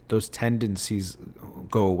mean those tendencies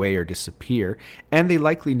go away or disappear, and they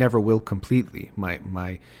likely never will completely.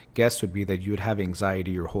 My guess would be that you would have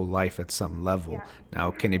anxiety your whole life at some level. Yeah.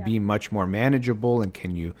 Now, can it be much more manageable, and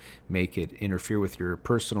can you make it interfere with your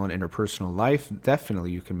personal and interpersonal life?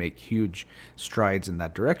 Definitely, you can make huge strides in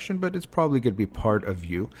that direction, but it's probably going to be part of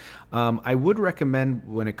you. I would recommend,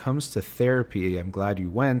 when it comes to therapy, I'm glad you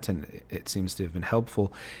went, and it seems to have been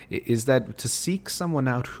helpful, is that to seek someone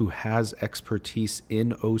out who has expertise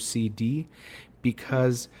in OCD,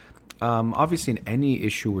 because obviously in any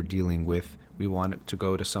issue we're dealing with, we want to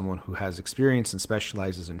go to someone who has experience and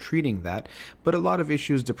specializes in treating that. But a lot of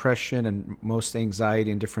issues, depression and most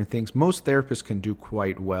anxiety and different things, most therapists can do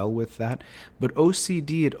quite well with that. But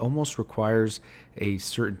OCD, it almost requires a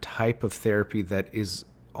certain type of therapy that is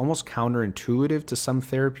almost counterintuitive to some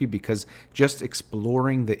therapy, because just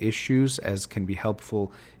exploring the issues, as can be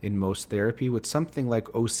helpful in most therapy, with something like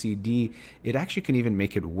OCD, it actually can even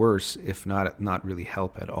make it worse, if not really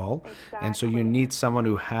help at all. Exactly. And so you need someone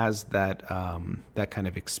who has that that kind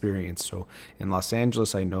of experience. So in Los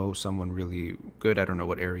Angeles, I know someone really good. I don't know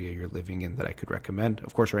what area you're living in that I could recommend.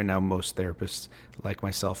 Of course, right now most therapists like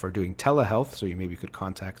myself are doing telehealth, so you maybe could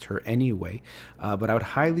contact her anyway. But I would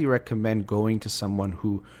highly recommend going to someone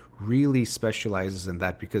who really specializes in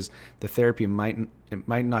that, because the therapy might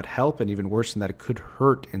not help, and even worse than that, it could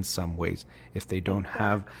hurt in some ways if they don't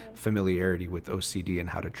have familiarity with OCD and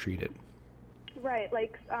how to treat it. Right,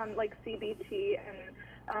 like CBT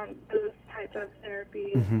and those types of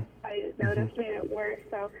therapies, I noticed made it worse.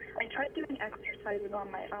 So I tried doing exercises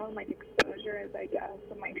on my own, like exposures, I guess,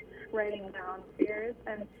 and like writing down fears,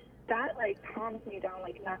 and that like calms me down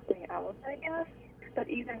like nothing else, I guess. But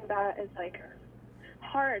even that is like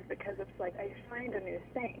hard, because it's like I find a new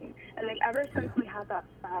thing, and like ever since we had that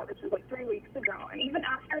spat, which was like 3 weeks ago, and even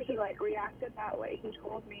after he like reacted that way, he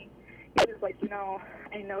told me, he was like, you know,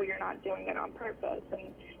 I know you're not doing it on purpose, and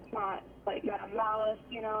it's not like out of malice,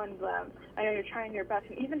 you know, and I know you're trying your best,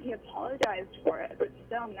 and even he apologized for it, but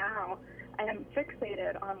still now I am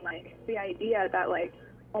fixated on like the idea that like,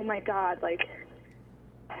 oh my God, like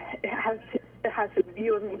it has his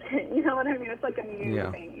view of me, you know what I mean? It's like a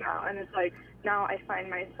new thing now, and it's like, now I find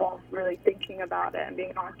myself really thinking about it and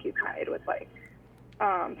being occupied with like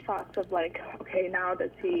thoughts of like, okay, now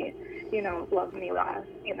does he, you know, love me less,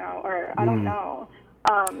 you know, or I don't know.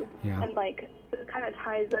 And like it kind of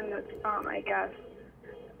ties in with, I guess,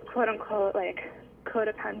 quote unquote, like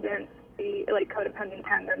codependent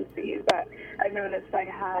tendencies that I noticed I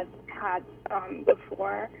had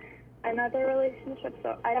before another relationship.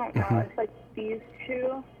 So I don't know. It's like these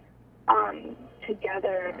two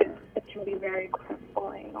together, it can be very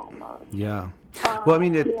crippling almost. Yeah. Well, I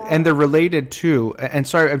mean, and they're related too. And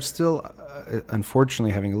sorry, I'm still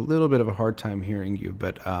unfortunately having a little bit of a hard time hearing you,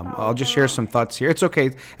 but I'll just share some thoughts here. It's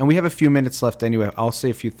okay, and we have a few minutes left anyway. I'll say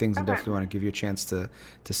a few things and definitely want to give you a chance to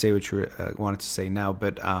say what you wanted to say now.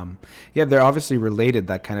 But yeah, they're obviously related.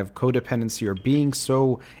 That kind of codependency or being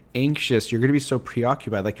so anxious, you're going to be so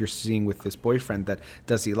preoccupied, like you're seeing with this boyfriend, that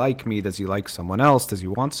does he like me, does he like someone else, does he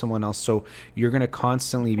want someone else? So you're going to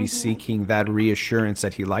constantly be seeking that reassurance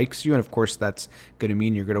that he likes you, and of course that's going to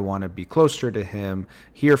mean you're going to want to be closer to him,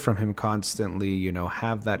 hear from him constantly,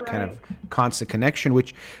 have that kind of constant connection,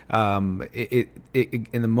 which it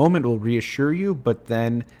in the moment will reassure you, but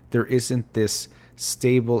then there isn't this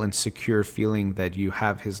stable and secure feeling that you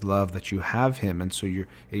have his love, that you have him, and so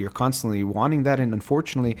you're constantly wanting that, and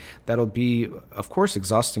unfortunately that'll be, of course,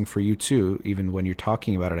 exhausting for you too. Even when you're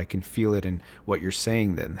talking about it, I can feel it in what you're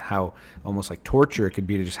saying, then how almost like torture it could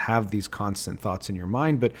be to just have these constant thoughts in your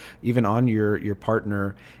mind. But even on your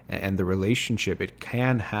partner and the relationship, it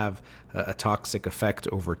can have a toxic effect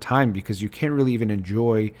over time, because you can't really even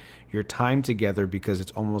enjoy your time together, because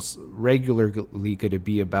it's almost regularly going to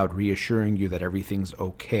be about reassuring you that everything's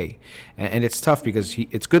okay. And it's tough, because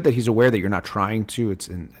it's good that he's aware that you're not trying to. It's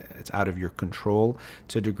out of your control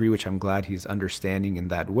to a degree, which I'm glad he's understanding in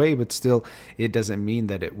that way. But still, it doesn't mean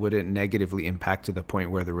that it wouldn't negatively impact to the point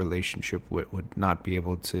where the relationship would not be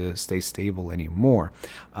able to stay stable anymore.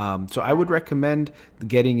 So I would recommend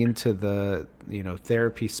getting into the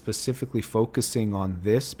therapy, specifically focusing on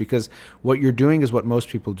this, because what you're doing is what most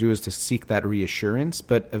people do, is to seek that reassurance.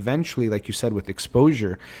 But eventually, like you said, with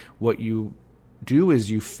exposure, what you do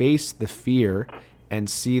is you face the fear and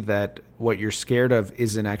see that what you're scared of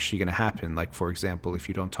isn't actually going to happen. Like, for example, if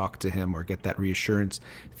you don't talk to him or get that reassurance,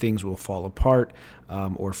 things will fall apart.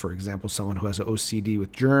 Or, for example, someone who has an OCD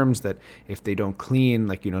with germs, that if they don't clean,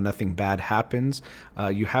 nothing bad happens.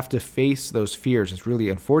 You have to face those fears. It's really,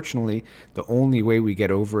 unfortunately, the only way we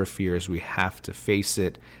get over a fear is we have to face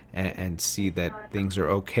it and see that things are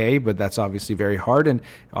okay. But that's obviously very hard, and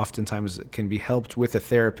oftentimes it can be helped with a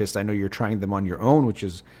therapist. I know you're trying them on your own, which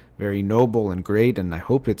is very noble and great, and I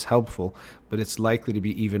hope it's helpful, but it's likely to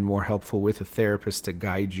be even more helpful with a therapist to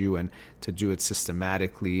guide you and to do it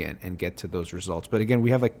systematically and get to those results. But again,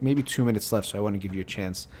 we have maybe 2 minutes left, so I want to give you a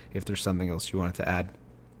chance if there's something else you wanted to add.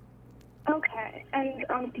 Okay. And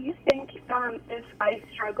do you think if I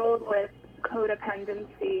struggled with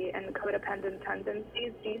codependency and codependent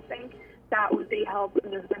tendencies, do you think that would be helped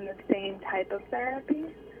in the same type of therapy?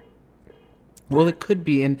 Well, it could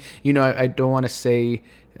be. And, I don't want to say,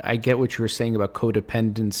 I get what you were saying about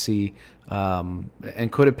codependency. And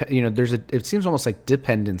it seems almost like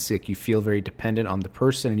dependency, like you feel very dependent on the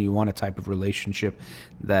person and you want a type of relationship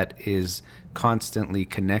that is constantly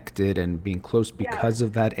connected and being close because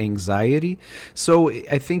of that anxiety. So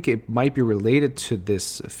I think it might be related to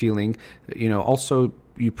this feeling. Also,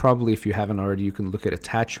 you probably, if you haven't already, you can look at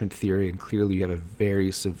attachment theory, and clearly you have a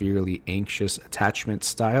very severely anxious attachment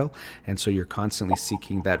style, and so you're constantly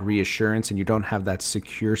seeking that reassurance, and you don't have that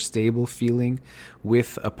secure, stable feeling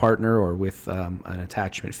with a partner or with an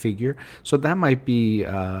attachment figure. So that might be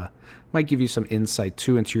might give you some insight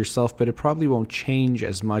too into yourself, but it probably won't change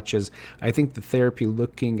as much as I think the therapy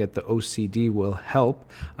looking at the OCD will help.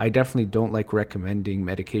 I definitely don't like recommending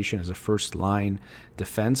medication as a first line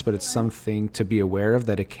defense, but it's something to be aware of,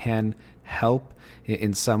 that it can help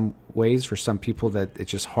in some ways for some people, that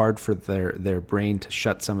it's just hard for their brain to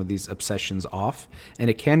shut some of these obsessions off, and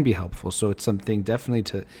it can be helpful. So it's something definitely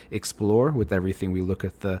to explore with everything. We look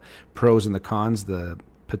at the pros and the cons, the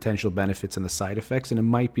potential benefits and the side effects, and it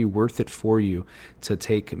might be worth it for you to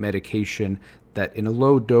take medication that in a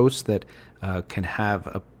low dose that can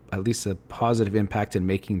have at least a positive impact in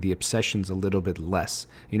making the obsessions a little bit less.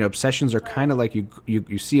 Obsessions are kind of like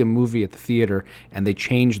you see a movie at the theater and they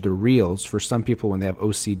change the reels. For some people, when they have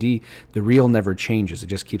OCD, the reel never changes. It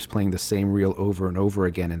just keeps playing the same reel over and over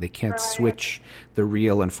again, and they can't switch the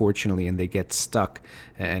reel, unfortunately, and they get stuck.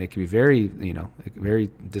 And it can be very, very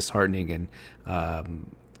disheartening and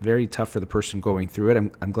very tough for the person going through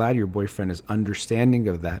it. I'm glad your boyfriend is understanding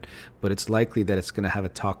of that, but it's likely that it's going to have a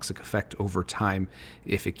toxic effect over time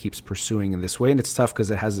if it keeps pursuing in this way. And it's tough because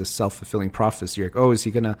it has this self-fulfilling prophecy. You're like, oh, is he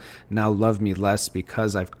going to now love me less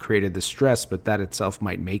because I've created this stress? But that itself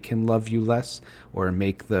might make him love you less, or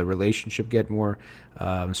make the relationship get more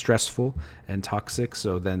stressful and toxic.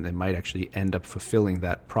 So then it might actually end up fulfilling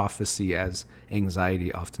that prophecy, as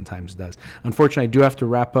anxiety oftentimes does. Unfortunately, I do have to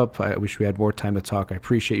wrap up. I wish we had more time to talk. I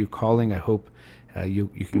appreciate you calling. I hope you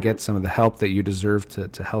can get some of the help that you deserve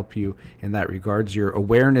to help you in that regards. Your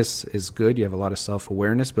awareness is good. You have a lot of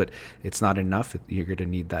self-awareness, but it's not enough. You're going to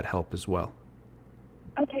need that help as well.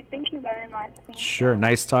 Okay, thank you very much. Sure.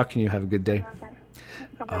 Nice talking to you. Have a good day.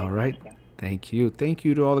 All right. Thank you. Thank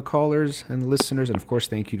you to all the callers and listeners. And of course,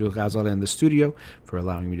 thank you to Ghazala in the studio for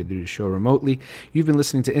allowing me to do the show remotely. You've been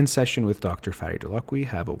listening to In Session with Dr. Farid Holakwi.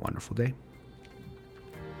 Have a wonderful day.